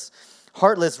 faithless,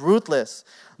 heartless, ruthless.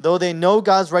 Though they know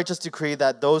God's righteous decree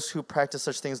that those who practice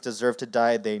such things deserve to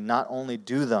die, they not only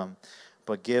do them,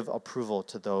 but give approval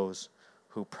to those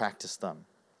who practice them.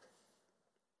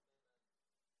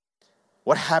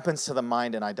 What happens to the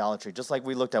mind in idolatry? Just like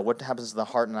we looked at what happens to the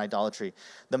heart in idolatry.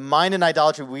 The mind in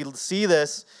idolatry, we see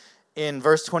this in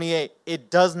verse 28. It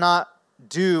does not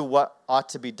do what ought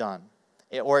to be done,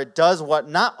 or it does what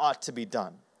not ought to be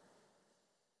done.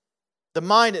 The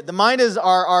mind is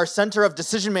our center of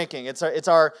decision making. It's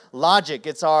our logic.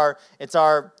 It's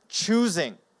our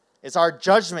choosing. It's our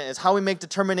judgment. It's how we make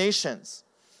determinations.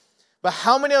 But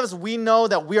how many of us we know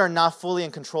that we are not fully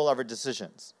in control of our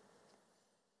decisions?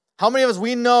 How many of us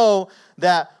we know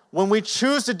that when we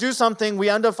choose to do something, we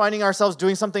end up finding ourselves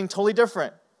doing something totally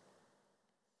different?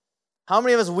 How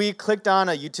many of us we clicked on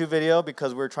a YouTube video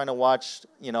because we're trying to watch,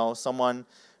 someone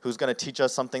who's going to teach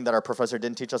us something that our professor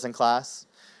didn't teach us in class,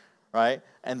 right?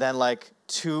 And then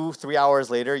 2-3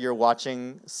 hours later, you're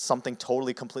watching something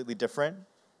totally, completely different.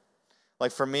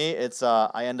 Like for me, it's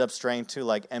I end up straying to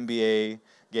NBA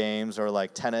games or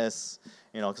tennis,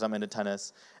 because I'm into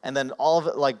tennis. And then all of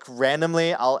it,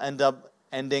 randomly, I'll end up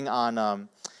ending on,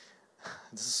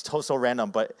 this is so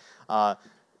random, but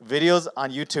videos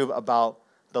on YouTube about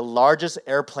the largest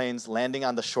airplanes landing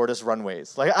on the shortest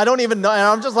runways. I don't even know, and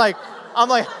I'm just I'm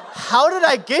like, how did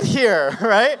I get here,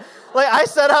 right? I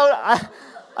set out,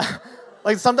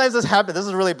 sometimes this happens, this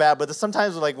is really bad, but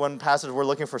sometimes when pastors, we're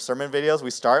looking for sermon videos, we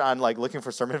start on looking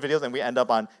for sermon videos and we end up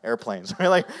on airplanes,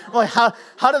 right?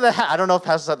 How did that happen? I don't know if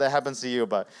pastors that happens to you,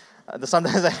 but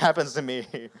sometimes that happens to me,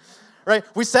 right?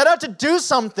 We set out to do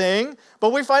something,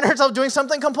 but we find ourselves doing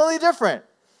something completely different.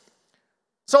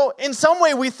 So in some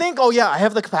way we think, oh yeah, I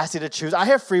have the capacity to choose, I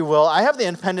have free will, I have the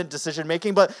independent decision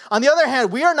making, but on the other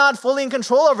hand, we are not fully in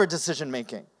control of our decision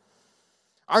making.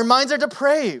 Our minds are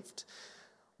depraved.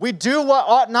 We do what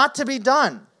ought not to be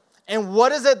done. And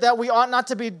what is it that we ought not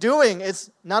to be doing? It's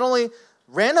not only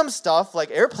random stuff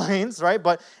like airplanes, right?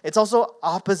 But it's also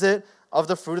opposite of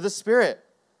the fruit of the Spirit.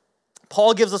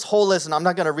 Paul gives this whole list, and I'm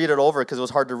not going to read it over because it was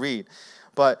hard to read.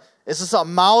 But it's just a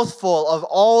mouthful of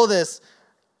all this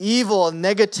evil and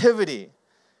negativity.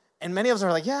 And many of us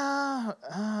are like, yeah,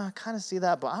 I kind of see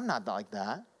that, but I'm not like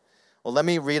that. Well, let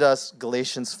me read us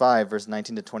Galatians 5, verse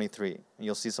 19 to 23, and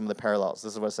you'll see some of the parallels.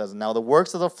 This is what it says. Now the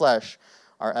works of the flesh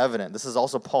are evident. This is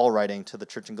also Paul writing to the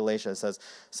church in Galatia. It says,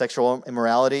 sexual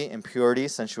immorality, impurity,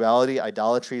 sensuality,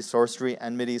 idolatry, sorcery,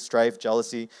 enmity, strife,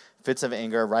 jealousy, fits of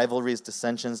anger, rivalries,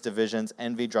 dissensions, divisions,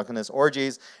 envy, drunkenness,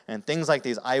 orgies, and things like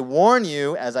these. I warn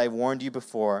you, as I warned you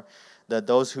before, that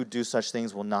those who do such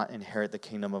things will not inherit the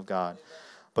kingdom of God.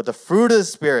 But the fruit of the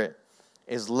Spirit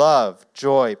is love,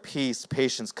 joy, peace,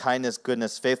 patience, kindness,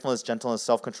 goodness, faithfulness, gentleness,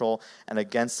 self-control, and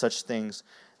against such things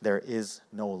there is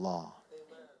no law.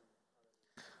 Amen.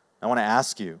 I want to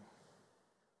ask you,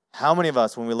 how many of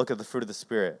us, when we look at the fruit of the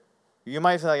Spirit, you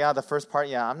might feel like, yeah, the first part,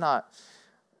 yeah, I'm not,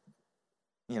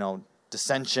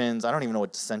 dissensions, I don't even know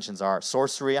what dissensions are.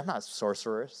 Sorcery, I'm not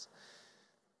sorcerers.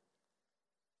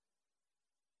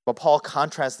 But Paul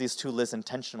contrasts these two lists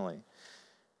intentionally.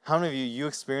 How many of you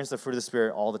experience the fruit of the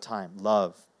Spirit all the time?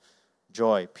 Love,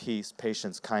 joy, peace,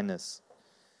 patience, kindness,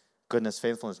 goodness,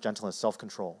 faithfulness, gentleness,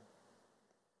 self-control.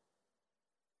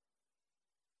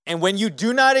 And when you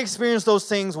do not experience those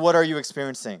things, what are you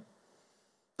experiencing?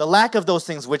 The lack of those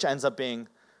things, which ends up being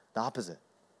the opposite.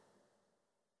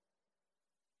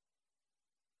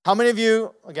 How many of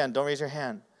you, again, don't raise your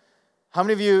hand. How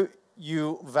many of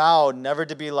you vowed never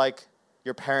to be like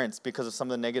your parents because of some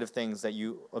of the negative things that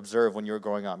you observed when you were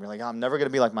growing up? You're like, I'm never going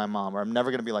to be like my mom, or I'm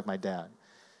never going to be like my dad.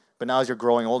 But now as you're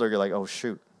growing older, you're like, oh,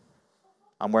 shoot.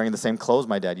 I'm wearing the same clothes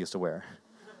my dad used to wear.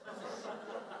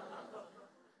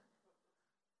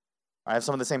 I have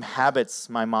some of the same habits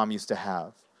my mom used to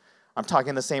have. I'm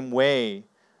talking the same way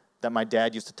that my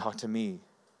dad used to talk to me.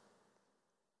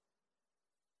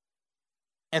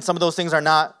 And some of those things are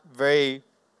not very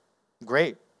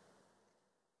great.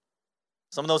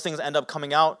 Some of those things end up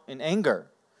coming out in anger,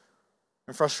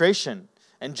 and frustration,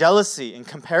 and jealousy, and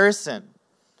comparison.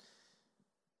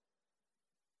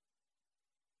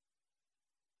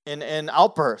 In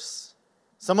outbursts.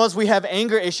 Some of us, we have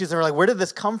anger issues, and we're like, where did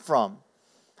this come from?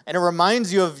 And it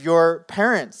reminds you of your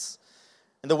parents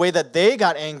and the way that they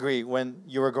got angry when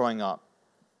you were growing up.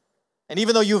 And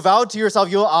even though you vowed to yourself,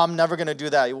 I'm never going to do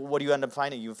that, what do you end up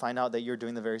finding? You find out that you're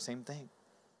doing the very same thing.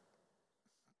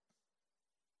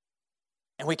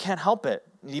 And we can't help it.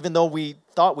 Even though we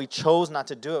thought we chose not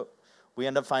to do it, we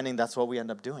end up finding that's what we end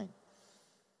up doing.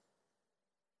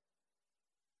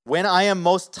 When I am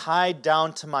most tied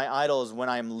down to my idols, when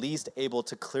I am least able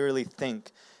to clearly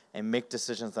think and make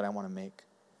decisions that I want to make.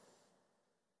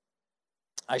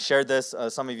 I shared this,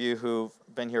 some of you who've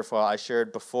been here for a while, I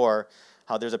shared before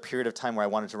how there's a period of time where I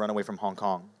wanted to run away from Hong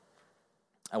Kong.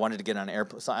 I wanted to get on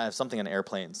airplanes. I have something on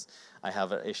airplanes. I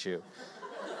have an issue.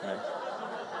 Right?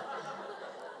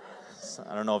 So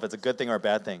I don't know if it's a good thing or a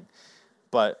bad thing.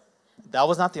 But that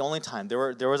was not the only time.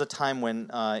 There was a time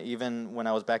when, even when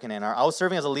I was back in Ann Arbor, I was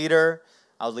serving as a leader.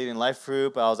 I was leading Life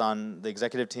Group. I was on the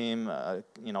executive team,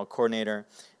 coordinator.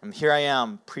 And here I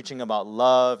am preaching about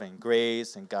love and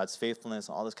grace and God's faithfulness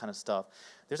and all this kind of stuff.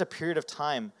 There's a period of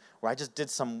time where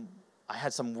I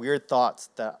had some weird thoughts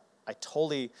that I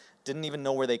totally didn't even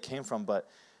know where they came from, but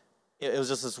it was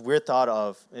just this weird thought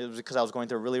it was because I was going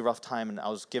through a really rough time and I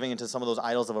was giving into some of those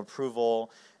idols of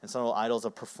approval and some of those idols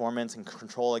of performance and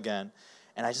control again.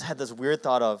 And I just had this weird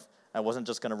thought of, I wasn't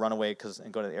just going to run away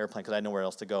and go to the airplane because I had nowhere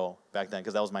else to go back then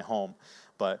because that was my home.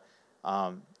 But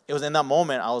it was in that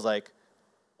moment I was like,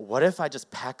 what if I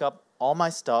just pack up all my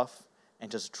stuff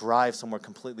and just drive somewhere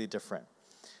completely different?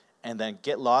 And then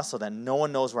get lost so that no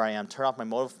one knows where I am, turn off my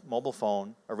mobile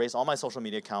phone, erase all my social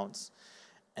media accounts,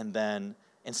 and then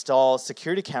install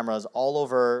security cameras all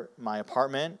over my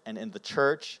apartment and in the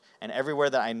church and everywhere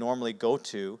that I normally go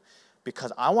to,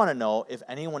 because I want to know if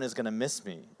anyone is going to miss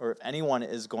me or if anyone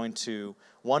is going to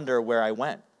wonder where I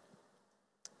went.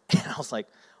 And I was like,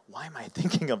 why am I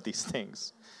thinking of these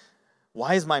things?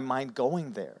 Why is my mind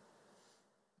going there?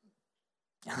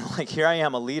 And I'm like, here I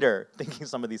am, a leader, thinking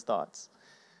some of these thoughts.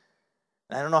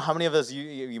 And I don't know how many of us,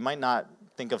 you might not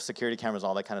think of security cameras,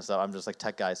 all that kind of stuff. I'm just like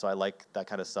tech guy, so I like that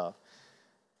kind of stuff.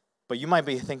 But you might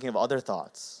be thinking of other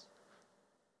thoughts.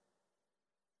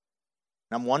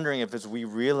 And I'm wondering if as we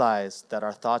realize that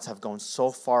our thoughts have gone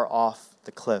so far off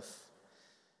the cliff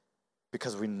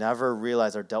because we never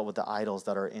realized or dealt with the idols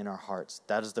that are in our hearts.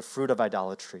 That is the fruit of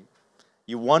idolatry.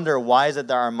 You wonder, why is it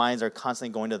that our minds are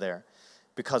constantly going to there?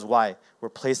 Because why? We're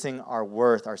placing our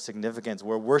worth, our significance.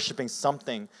 We're worshiping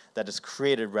something that is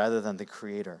created rather than the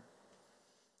Creator.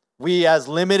 We as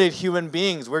limited human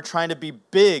beings, we're trying to be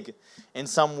big in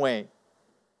some way,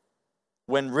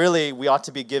 when really we ought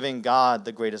to be giving God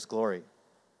the greatest glory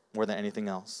more than anything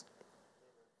else.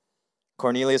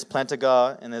 Cornelius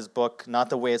Plantinga, in his book, Not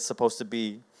the Way It's Supposed to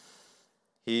Be,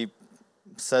 he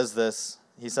says this.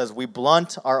 He says, we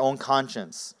blunt our own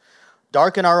conscience,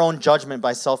 darken our own judgment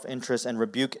by self-interest, and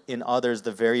rebuke in others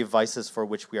the very vices for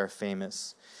which we are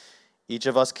famous. Each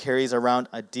of us carries around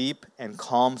a deep and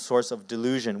calm source of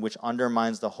delusion which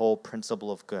undermines the whole principle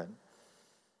of good.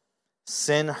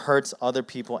 Sin hurts other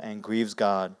people and grieves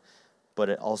God, but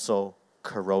it also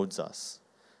corrodes us.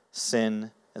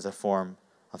 Sin is a form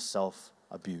of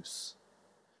self-abuse.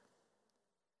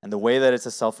 And the way that it's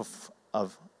a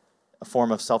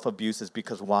form of self-abuse is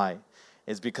because why?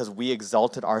 Is because we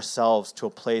exalted ourselves to a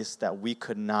place that we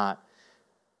could not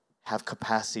have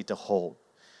capacity to hold.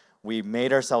 We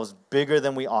made ourselves bigger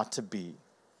than we ought to be.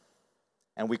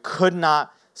 And we could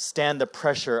not stand the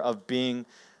pressure of being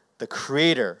the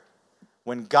creator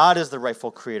when God is the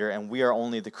rightful creator and we are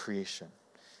only the creation.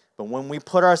 But when we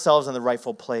put ourselves in the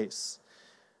rightful place,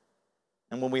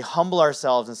 and when we humble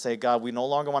ourselves and say, God, we no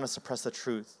longer want to suppress the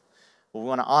truth, but we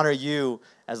want to honor you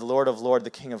as the Lord of Lords,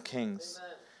 the King of Kings,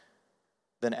 Amen.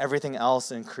 Then everything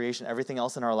else in creation, everything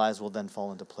else in our lives will then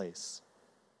fall into place.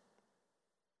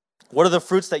 What are the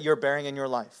fruits that you're bearing in your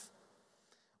life?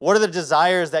 What are the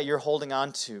desires that you're holding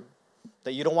on to,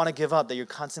 that you don't want to give up, that you're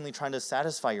constantly trying to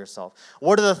satisfy yourself?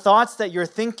 What are the thoughts that you're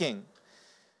thinking?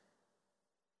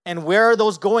 And where are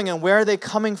those going and where are they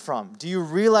coming from? Do you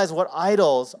realize what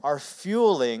idols are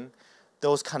fueling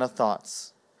those kind of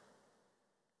thoughts?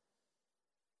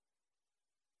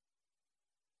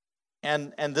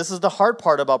 And this is the hard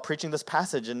part about preaching this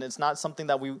passage, and it's not something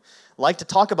that we like to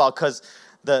talk about because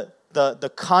the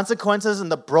consequences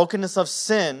and the brokenness of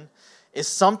sin is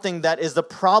something that is the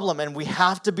problem, and we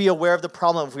have to be aware of the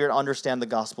problem if we are to understand the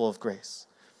gospel of grace.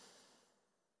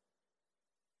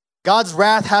 God's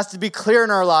wrath has to be clear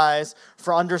in our lives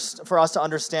for us to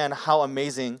understand how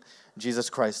amazing Jesus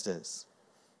Christ is.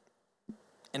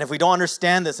 And if we don't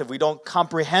understand this, if we don't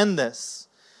comprehend this,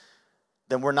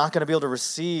 then we're not going to be able to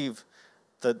receive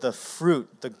the fruit,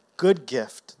 the good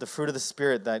gift, the fruit of the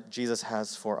Spirit that Jesus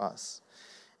has for us.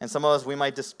 And some of us, we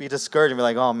might just be discouraged and be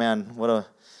like, oh man, what a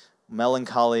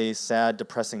melancholy, sad,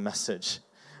 depressing message.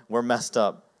 We're messed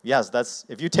up. Yes,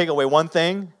 if you take away one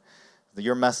thing,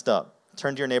 you're messed up.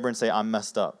 Turn to your neighbor and say, I'm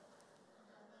messed up.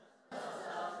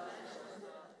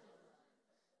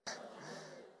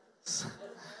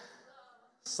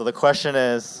 So the question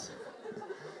is,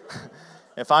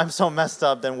 if I'm so messed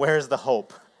up, then where's the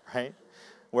hope, right?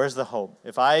 Where's the hope?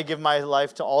 If I give my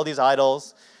life to all these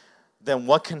idols, then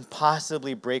what can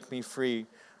possibly break me free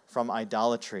from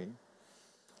idolatry?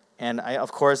 And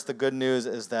of course, the good news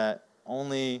is that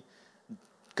only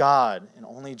God and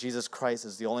only Jesus Christ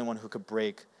is the only one who could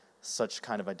break such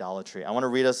kind of idolatry. I want to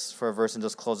read us for a verse and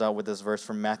just close out with this verse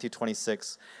from Matthew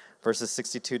 26, verses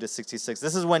 62 to 66.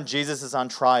 This is when Jesus is on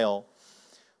trial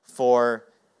for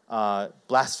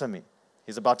blasphemy.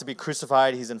 He's about to be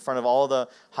crucified. He's in front of all the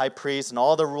high priests and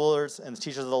all the rulers and the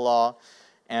teachers of the law.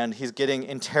 And he's getting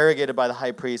interrogated by the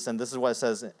high priest. And this is what it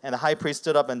says. And the high priest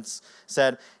stood up and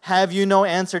said, "Have you no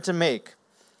answer to make?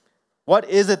 What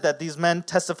is it that these men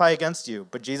testify against you?"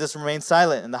 But Jesus remained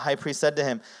silent. And the high priest said to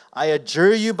him, "I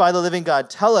adjure you by the living God,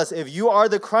 tell us if you are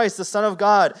the Christ, the Son of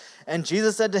God." And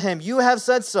Jesus said to him, "You have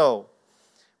said so.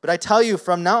 But I tell you,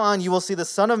 from now on, you will see the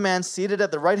Son of Man seated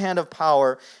at the right hand of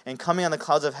power and coming on the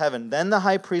clouds of heaven." Then the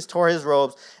high priest tore his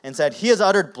robes and said, "He has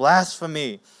uttered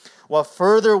blasphemy. What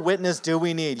further witness do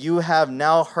we need? You have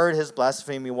now heard his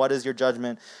blasphemy. What is your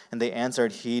judgment?" And they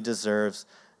answered, "He deserves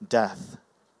death."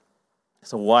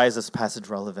 So why is this passage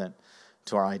relevant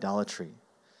to our idolatry?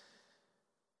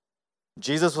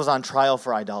 Jesus was on trial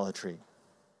for idolatry.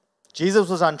 Jesus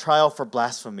was on trial for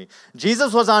blasphemy.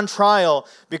 Jesus was on trial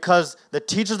because the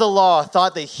teachers of the law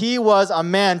thought that he was a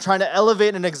man trying to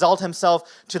elevate and exalt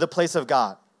himself to the place of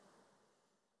God.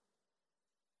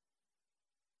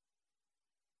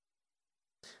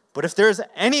 But if there's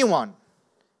anyone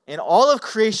in all of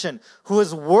creation who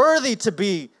is worthy to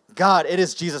be God, it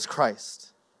is Jesus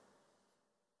Christ.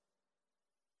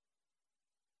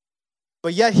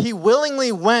 But yet he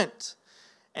willingly went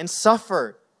and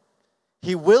suffered.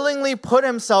 He willingly put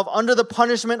himself under the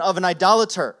punishment of an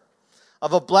idolater,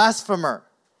 of a blasphemer.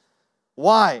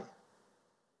 Why?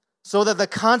 So that the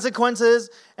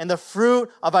consequences and the fruit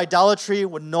of idolatry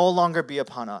would no longer be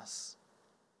upon us.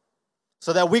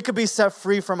 So that we could be set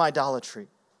free from idolatry.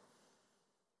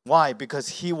 Why? Because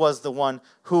he was the one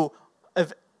who,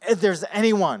 if there's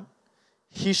anyone,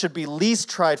 he should be least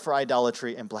tried for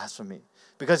idolatry and blasphemy.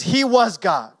 Because he was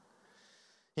God.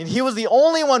 And he was the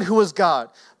only one who was God,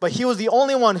 but he was the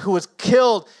only one who was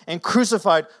killed and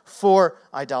crucified for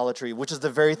idolatry, which is the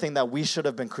very thing that we should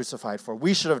have been crucified for.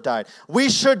 We should have died. We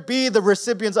should be the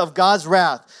recipients of God's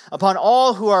wrath upon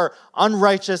all who are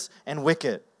unrighteous and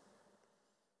wicked.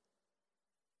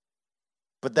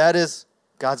 But that is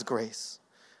God's grace.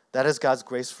 That is God's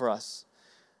grace for us,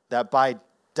 that by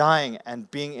dying and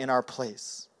being in our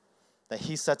place, that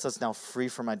he sets us now free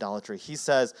from idolatry. He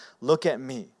says, "Look at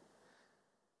me.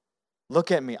 Look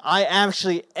at me. I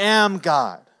actually am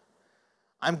God.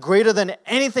 I'm greater than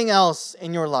anything else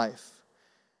in your life.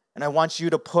 And I want you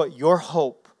to put your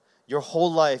hope, your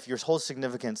whole life, your whole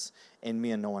significance in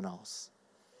me and no one else."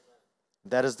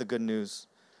 That is the good news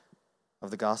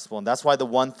of the gospel. And that's why the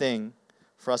one thing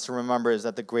for us to remember is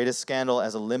that the greatest scandal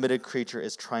as a limited creature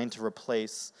is trying to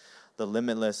replace the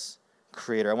limitless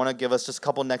creator. I want to give us just a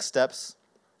couple next steps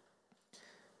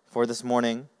for this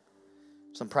morning.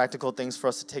 Some practical things for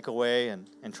us to take away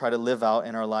and try to live out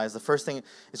in our lives. The first thing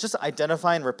is just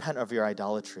identify and repent of your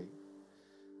idolatry.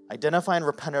 Identify and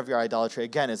repent of your idolatry.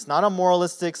 Again, it's not a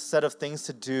moralistic set of things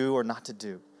to do or not to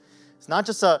do. It's not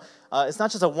just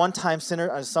a one-time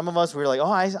sinner. Some of us, we're like,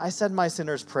 "Oh, I said my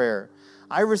sinner's prayer.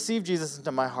 I received Jesus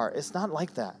into my heart." It's not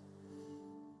like that.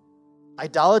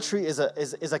 Idolatry is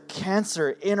a cancer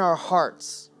in our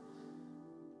hearts.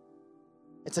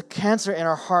 It's a cancer in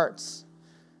our hearts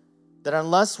that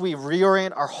unless we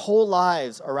reorient our whole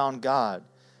lives around God,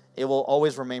 it will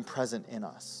always remain present in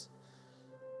us.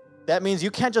 That means you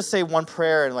can't just say one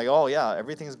prayer and like, "Oh yeah,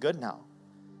 everything's good now."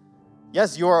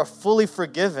 Yes, you are fully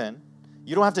forgiven.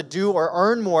 You don't have to do or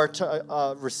earn more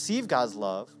to receive God's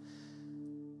love.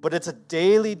 But it's a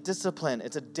daily discipline.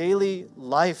 It's a daily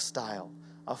lifestyle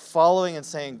of following and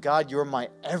saying, "God, you're my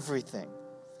everything."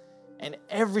 And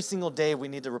every single day we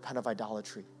need to repent of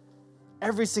idolatry.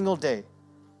 Every single day.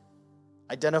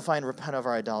 Identify and repent of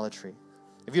our idolatry.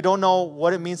 If you don't know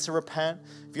what it means to repent,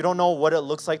 if you don't know what it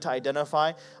looks like to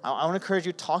identify, I want to encourage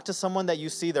you, talk to someone that you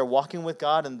see they're walking with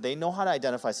God and they know how to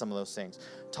identify some of those things.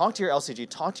 Talk to your LCG,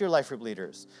 talk to your life group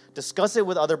leaders. Discuss it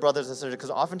with other brothers and sisters, because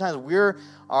oftentimes we are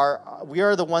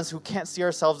the ones who can't see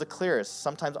ourselves the clearest.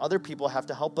 Sometimes other people have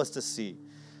to help us to see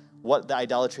what the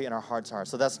idolatry in our hearts are.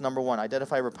 So that's number one,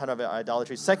 identify, repent of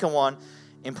idolatry. Second one,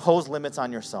 impose limits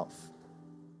on yourself.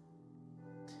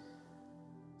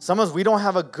 Some of us, we don't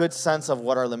have a good sense of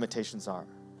what our limitations are.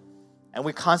 And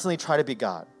we constantly try to be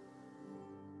God.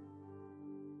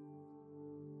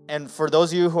 And for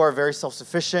those of you who are very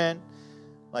self-sufficient,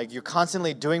 like you're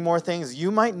constantly doing more things,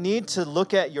 you might need to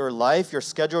look at your life, your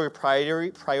schedule, your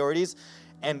priorities,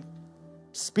 and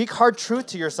speak hard truth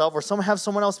to yourself, or have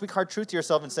someone else speak hard truth to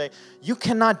yourself and say, you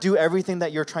cannot do everything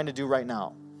that you're trying to do right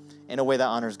now in a way that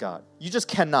honors God. You just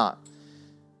cannot.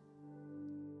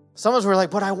 Some of us were like,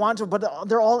 "But I want to," but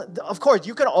they're all, of course,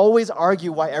 you can always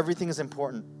argue why everything is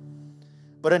important.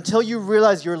 But until you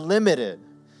realize you're limited,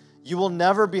 you will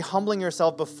never be humbling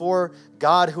yourself before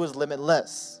God who is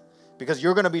limitless. Because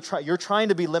you're trying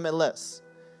to be limitless.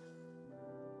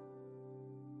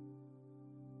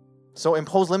 So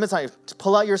impose limits on you.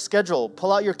 Pull out your schedule.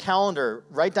 Pull out your calendar.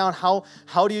 Write down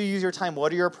how do you use your time?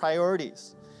 What are your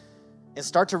priorities? And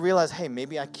start to realize, hey,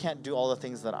 maybe I can't do all the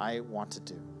things that I want to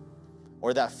do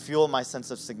or that fuel my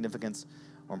sense of significance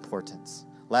or importance.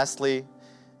 Lastly,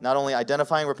 not only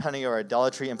identifying, repenting of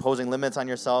idolatry, imposing limits on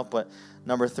yourself, but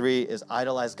number 3 is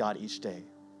idolize God each day.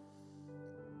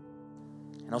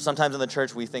 You know, sometimes in the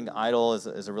church we think idol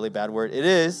is a really bad word. It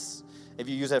is if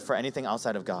you use it for anything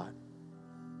outside of God.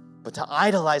 But to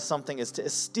idolize something is to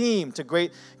esteem, to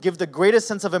give the greatest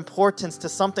sense of importance to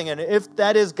something. And if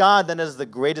that is God, then it is the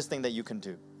greatest thing that you can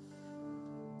do.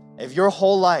 If your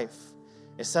whole life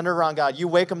is centered around God, you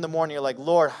wake up in the morning, you're like,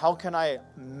 Lord, how can I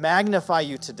magnify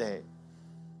you today?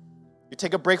 You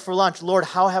take a break for lunch. Lord,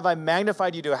 how have I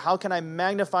magnified you today? How can I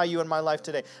magnify you in my life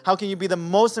today? How can you be the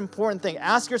most important thing?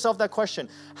 Ask yourself that question.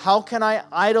 How can I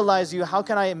idolize you? How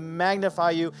can I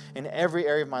magnify you in every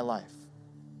area of my life?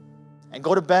 And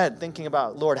go to bed thinking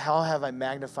about, Lord, how have I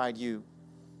magnified you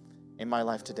in my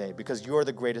life today? Because you're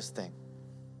the greatest thing.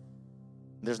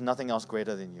 There's nothing else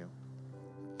greater than you.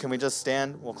 Can we just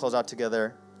stand? We'll close out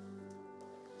together.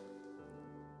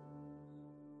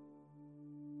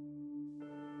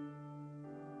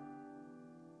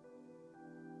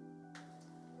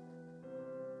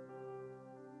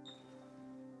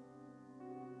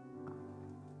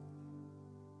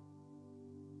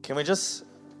 Can we just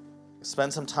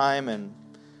spend some time in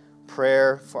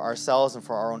prayer for ourselves and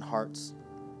for our own hearts?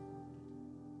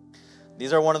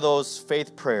 These are one of those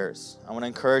faith prayers I want to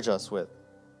encourage us with,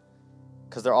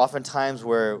 because there are often times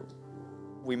where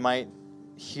we might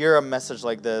hear a message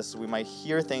like this. We might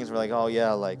hear things, we're like, oh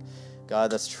yeah, like, God,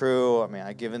 that's true. I mean,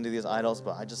 I give into these idols,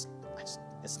 but I just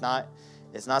it's not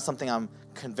something I'm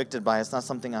convicted by. It's not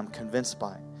something I'm convinced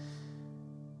by.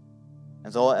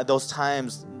 And so at those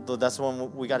times, that's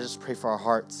when we got to just pray for our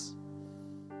hearts.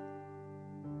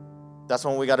 That's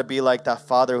when we got to be like that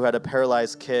father who had a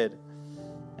paralyzed kid.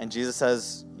 And Jesus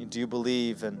says, do you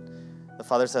believe? And the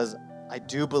father says, I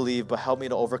do believe, but help me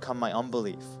to overcome my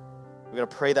unbelief. We got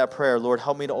to pray that prayer. Lord,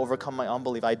 help me to overcome my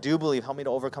unbelief. I do believe. Help me to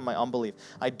overcome my unbelief.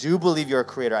 I do believe you're a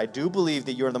creator. I do believe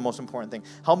that you're the most important thing.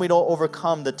 Help me to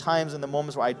overcome the times and the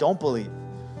moments where I don't believe.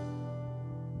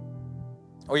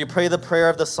 Or you pray the prayer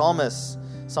of the psalmist,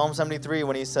 Psalm 73,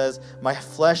 when he says, my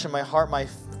flesh and my heart might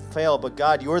fail, but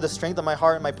God, you are the strength of my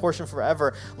heart and my portion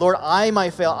forever. Lord, I might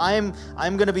fail. I'm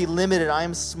going to be limited. I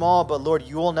am small, but Lord,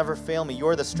 you will never fail me. You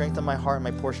are the strength of my heart and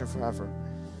my portion forever.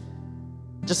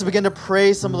 Just to begin to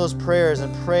pray some of those prayers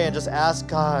and pray and just ask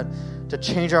God to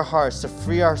change our hearts, to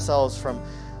free ourselves from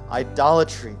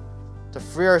idolatry, to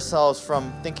free ourselves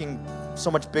from thinking so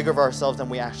much bigger of ourselves than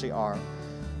we actually are.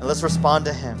 And let's respond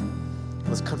to Him.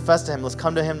 Let's confess to Him. Let's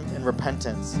come to Him in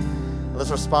repentance.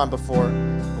 Let's respond before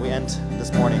we end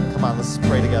this morning. Come on, let's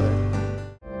pray together.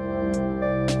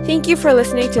 Thank you for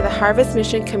listening to the Harvest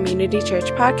Mission Community Church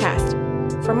podcast.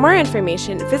 For more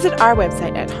information, visit our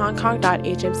website at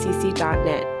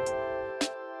hongkong.hmcc.net.